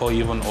or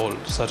even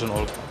certain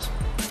old cars.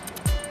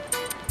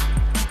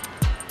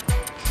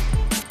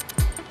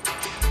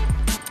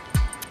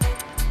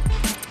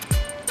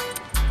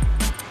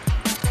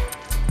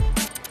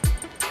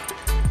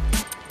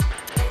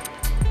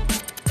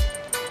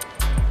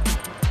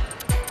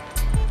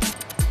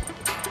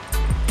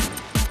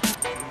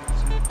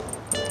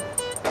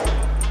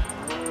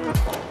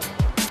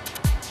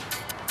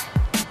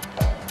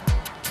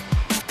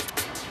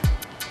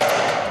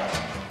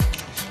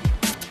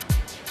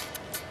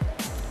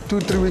 Two,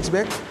 3 weeks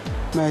back,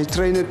 my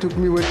trainer took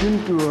me with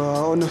him to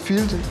on a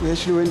field. We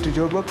actually went to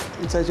Joburg,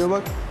 inside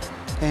Joburg,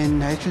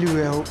 and actually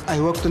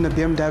I worked on a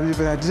BMW,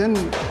 but I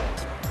didn't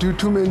do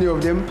too many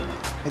of them.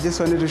 I just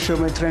wanted to show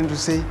my trainer to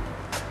say,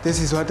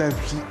 this is what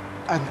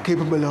I'm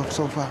capable of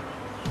so far.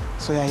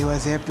 So yeah, he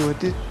was happy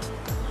with it,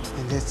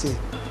 and that's it.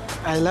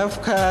 I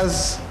love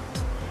cars.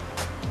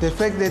 The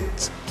fact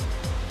that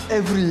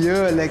every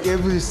year, like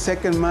every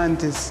second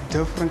month, is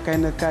different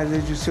kind of cars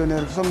that you see on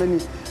there. So many.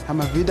 I'm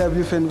a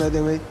VW fan, by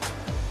the way.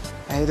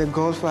 I had a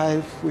Golf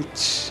 5,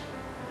 which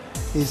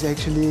is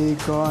actually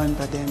gone,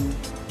 but then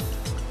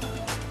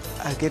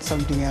I'll get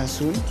something else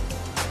soon.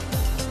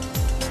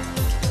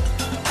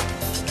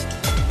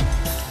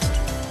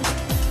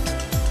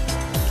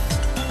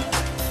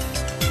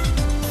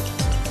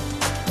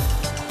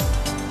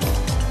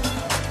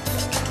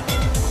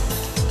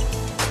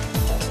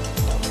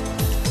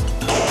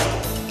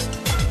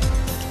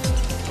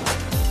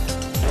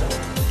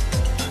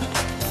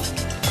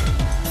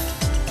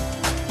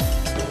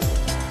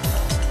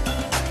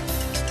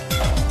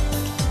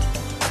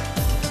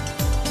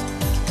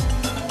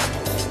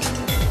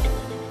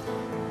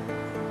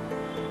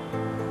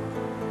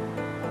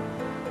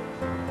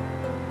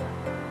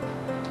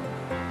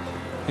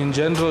 In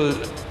general,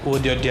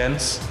 with your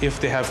dents, if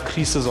they have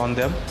creases on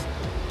them,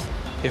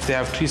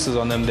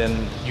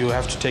 then you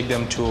have to take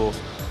them to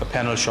a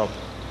panel shop.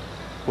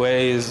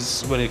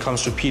 Whereas when it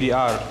comes to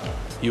PDR,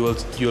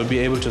 you'll be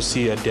able to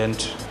see a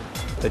dent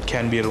that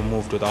can be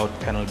removed without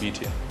panel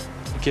beating.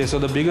 Okay, so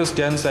the biggest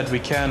dents that we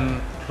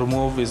can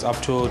remove is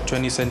up to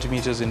 20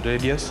 centimeters in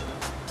radius,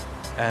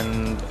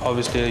 and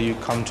obviously you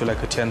come to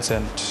like a 10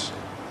 cent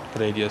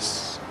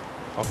radius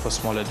of a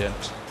smaller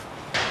dent.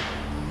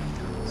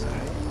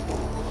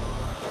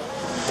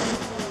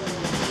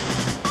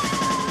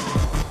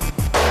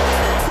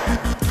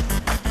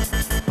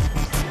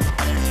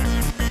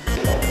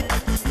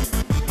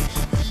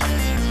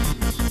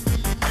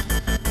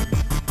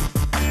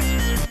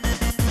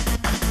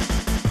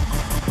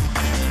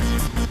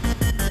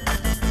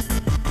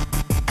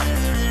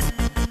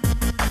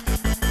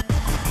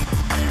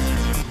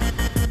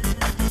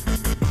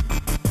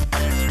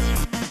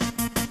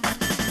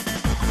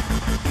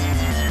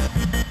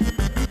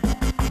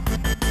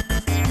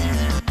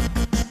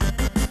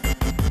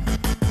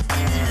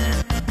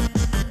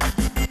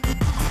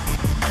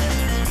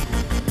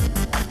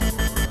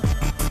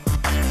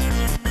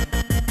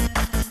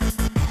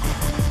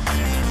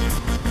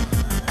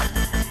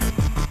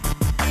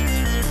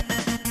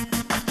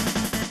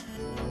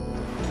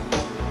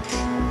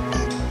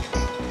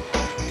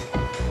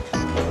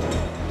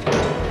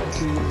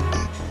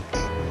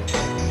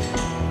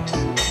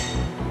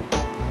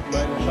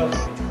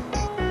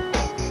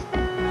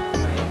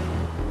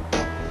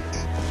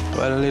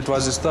 Well, it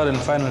was his third and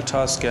final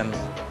task, and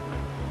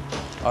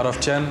out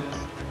of 10,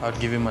 I'd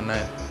give him a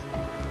 9.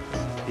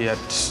 He had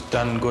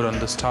done good on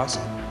this task.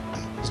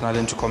 There's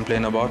nothing to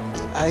complain about.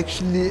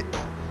 Actually,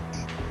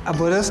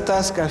 about this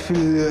task, I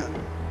feel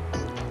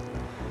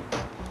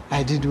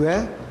I did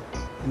well,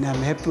 and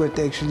I'm happy with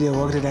actually the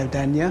work that I've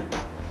done here.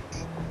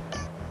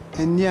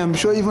 And yeah, I'm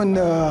sure even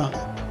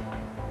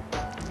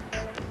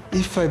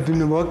if I've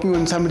been working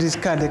on somebody's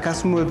car, the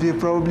customer will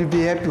probably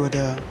be happy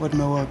with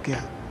my work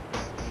here.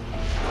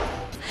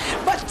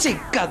 uthi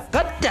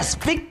gagada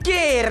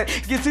speaker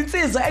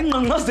ngitsitsizwa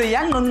engqongqoze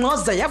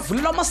yangqongqoze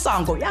yavula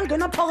amasango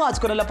yangena phakathi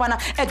khona laphana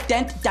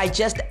Dent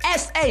Digest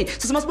SA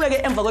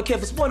simasibuyeke emva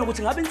kwekhefu sibone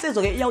ukuthi ngabe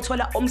insizwa ke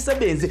iyawuthola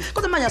umsebenzi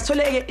kodwa manje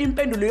asitholeke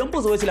impendulo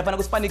yombuzo wethu laphana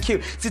ku Ispani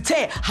Q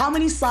sithe how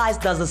many sides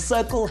does a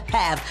circle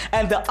have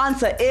and the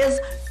answer is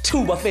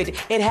 2 bafethu.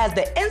 It has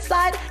the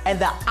inside and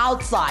the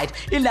outside.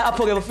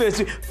 Ilapho ke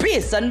bafethu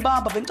peace and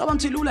baba bengicabanga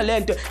ukuthi lula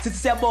lento sithi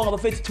siyabonga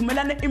bafethu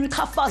thumelane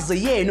imchafazo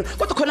yenu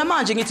kodwa khona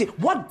manje ngithi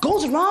what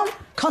goes around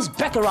comes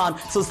back around.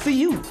 So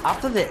see you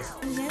after this.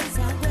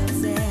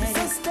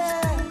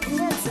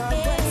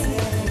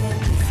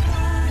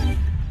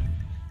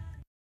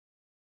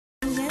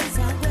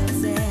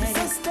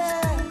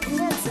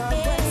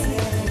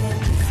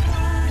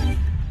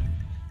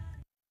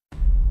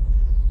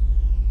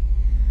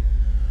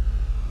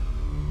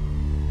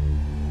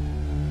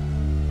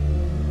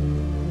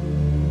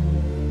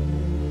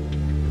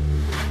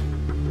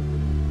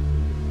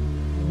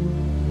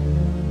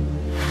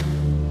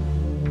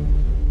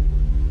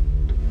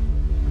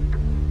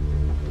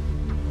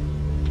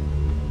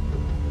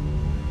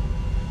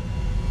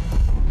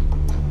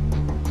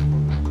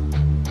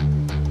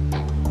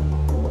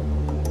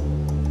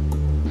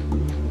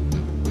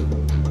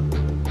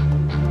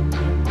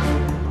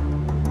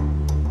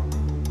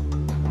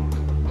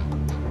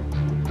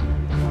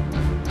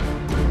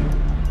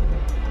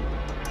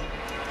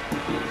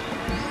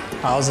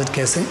 How's it,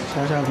 Casey?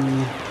 Shut up,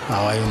 man.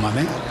 How are you, my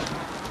man?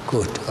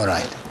 Good, all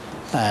right.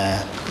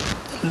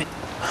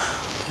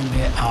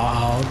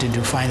 How did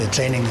you find the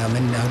training? I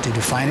mean, how did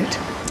you find it?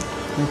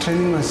 The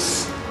training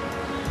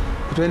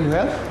it went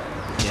well.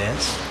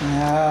 Yes.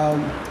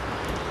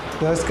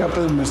 There was a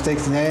couple of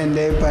mistakes there and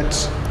there,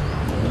 but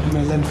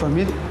I learned from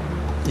it.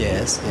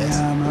 Yes, yes.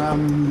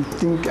 I'm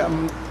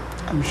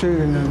sure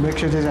you're gonna make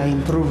sure that I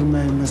improve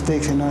my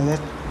mistakes and all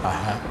that.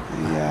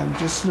 Yeah, I'm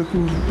just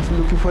looking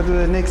forward to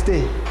the next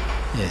day.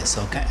 Yes,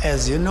 okay.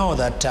 As you know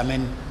that, I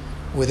mean,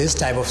 with this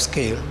type of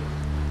skill,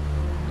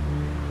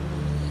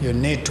 you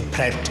need to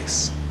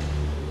practice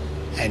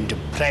and to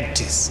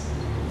practice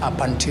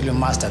up until you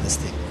master this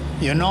thing.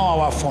 You know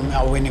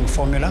our winning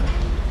formula,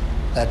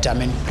 that I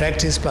mean,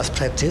 practice plus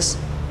practice,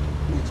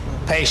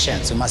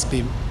 patience. You must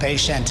be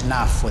patient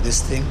enough for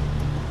this thing,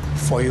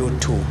 for you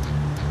to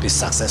be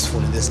successful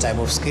in this type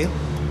of skill.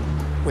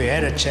 We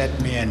had a chat,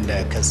 me and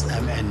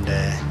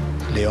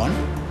Leon,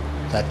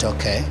 that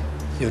okay,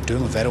 you're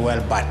doing very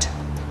well, but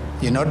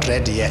you're not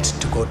ready yet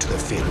to go to the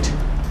field.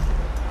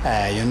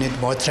 You need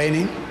more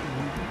training.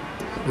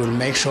 We'll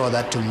make sure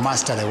that to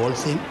master the whole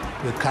thing.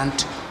 We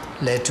can't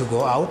let you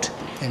go out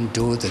and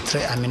do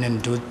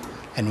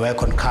and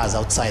work on cars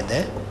outside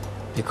there,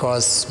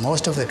 because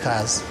most of the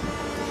cars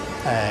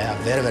are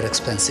very, very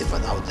expensive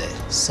out there.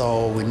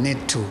 So we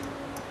need to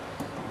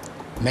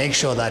make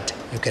sure that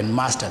you can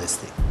master this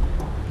thing.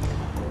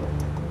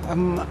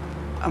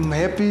 I'm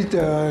happy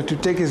to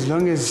take as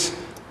long as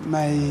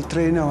my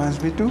trainer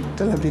wants me to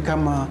till I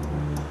become I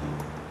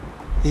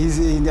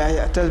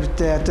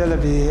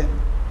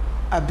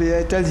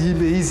tell him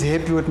he's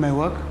happy with my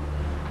work.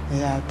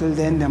 Yeah, till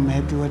then I'm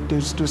happy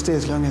to stay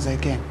as long as I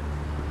can.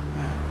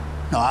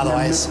 No,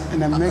 otherwise.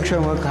 And I make sure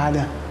I work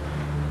harder.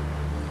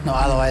 No,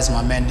 otherwise,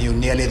 my man, you're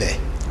nearly there.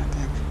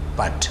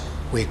 But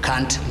we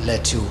can't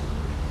let you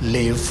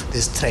leave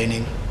this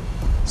training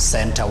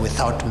center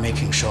without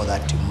making sure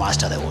that you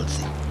master the whole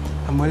thing.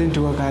 I'm willing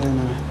to work harder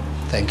now.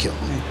 Thank you.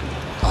 Thank you.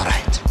 All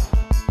right.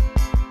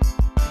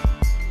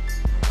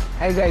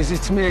 Hi guys,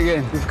 it's me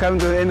again. We've come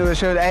to the end of the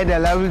show. I had a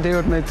lovely day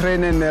with my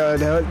trainer and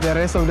the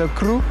rest of the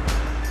crew.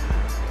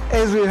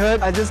 As we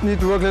heard, I just need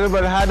to work a little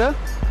bit harder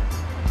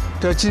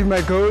to achieve my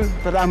goal,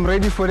 but I'm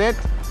ready for that.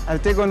 I'll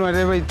take on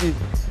whatever it is.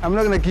 I'm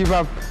not going to give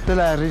up till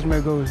I reach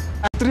my goal.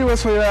 3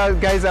 words for you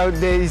guys out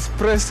there is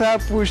press up,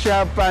 push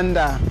up, and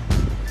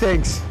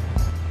thanks.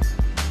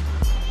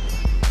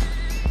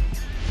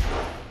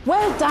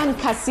 Well done,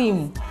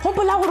 Kasim.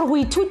 Hopola gore go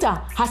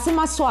ithuta ha se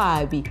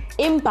maswabi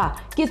empa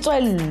ke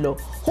tswello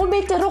go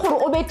betere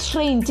gore o be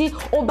trained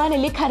o bane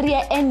le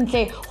career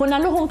entle go na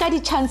le go nka di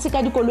chance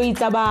ka dikoloi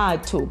tsa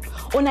batho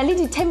o na le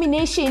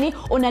determination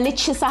o na le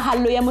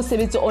tshisahallo ya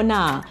mosebetsi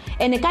ona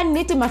ene ka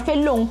nnete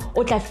mafellong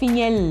o tla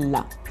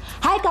finyella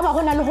ha e ka ba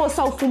gona le go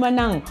sa o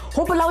fumanang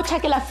hopola o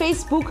checkela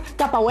Facebook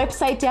kapa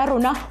website ya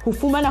rona go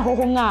fumana go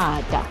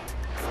ngata.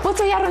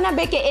 Potso ya rona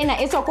beke ena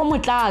e tswa ko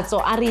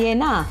motlatso a re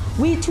yena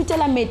o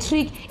ithutela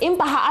matric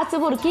empa ha a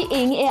tsebe gore ke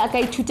eng e a ka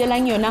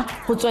ithutelang yona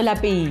go tswela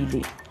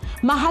pele.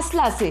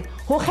 Mahaslas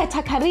go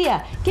kgetha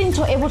career ke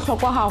ntho e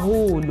bohlokwa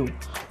haholo.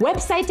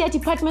 Website ya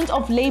Department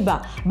of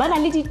Labour bana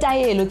le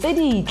ditaelo tse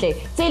ditle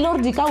tse ile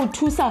gore di ka o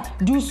thusa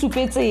di o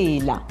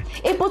supetsela.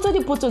 E potso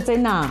dipotso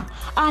tsena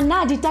a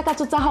na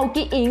ditakatso tsa hao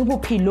ke eng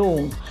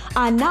bophelong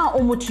a na o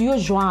motho yo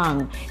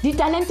jwang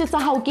ditalente tsa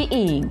hao ke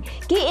eng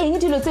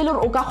dilo tse ile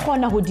gore o ka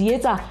kgona go di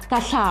etsa ka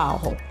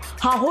hlago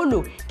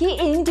haholo ke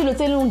eng dilo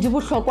tse leng di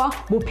bohlokwa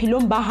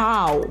bophelong ba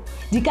hao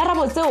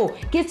dikarabo tseo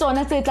ke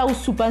tsona tse tla o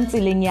supang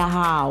tseleng ya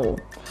hao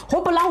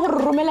hopolang hore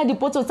romela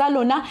dipotso tsa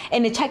lona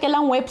ene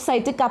chekelang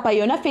website kapa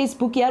yona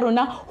Facebook ya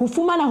rona ho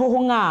fumana ho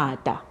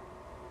hongata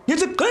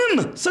Ngithi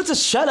qim sithi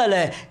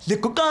shalale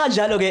liguqa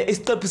kanjalo ke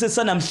isiqephu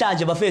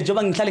sesanamhlanje bafethu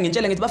ngoba ngihlale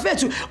ngitshela ngithi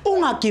bafethu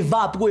unga give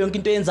up kuyo yonke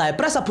into yenzayo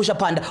pressure pusha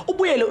phanda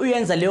ubuyele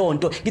uyenza leyo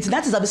nto ngithi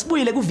nathi zabe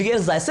sibuyele kuvike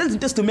elizayo senze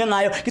into esidume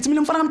ngayo ngithi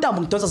mina umfana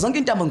kaMntambo ngidonsa zonke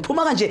intambo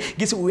ngiphuma kanje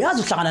ngithi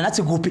uyazi uhlangana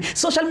nathi kuphi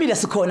social media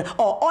sikhona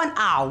or on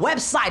our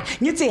website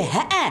ngithi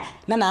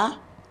nana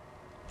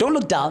don't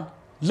look down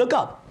look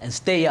up and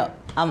stay up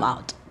I'm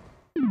out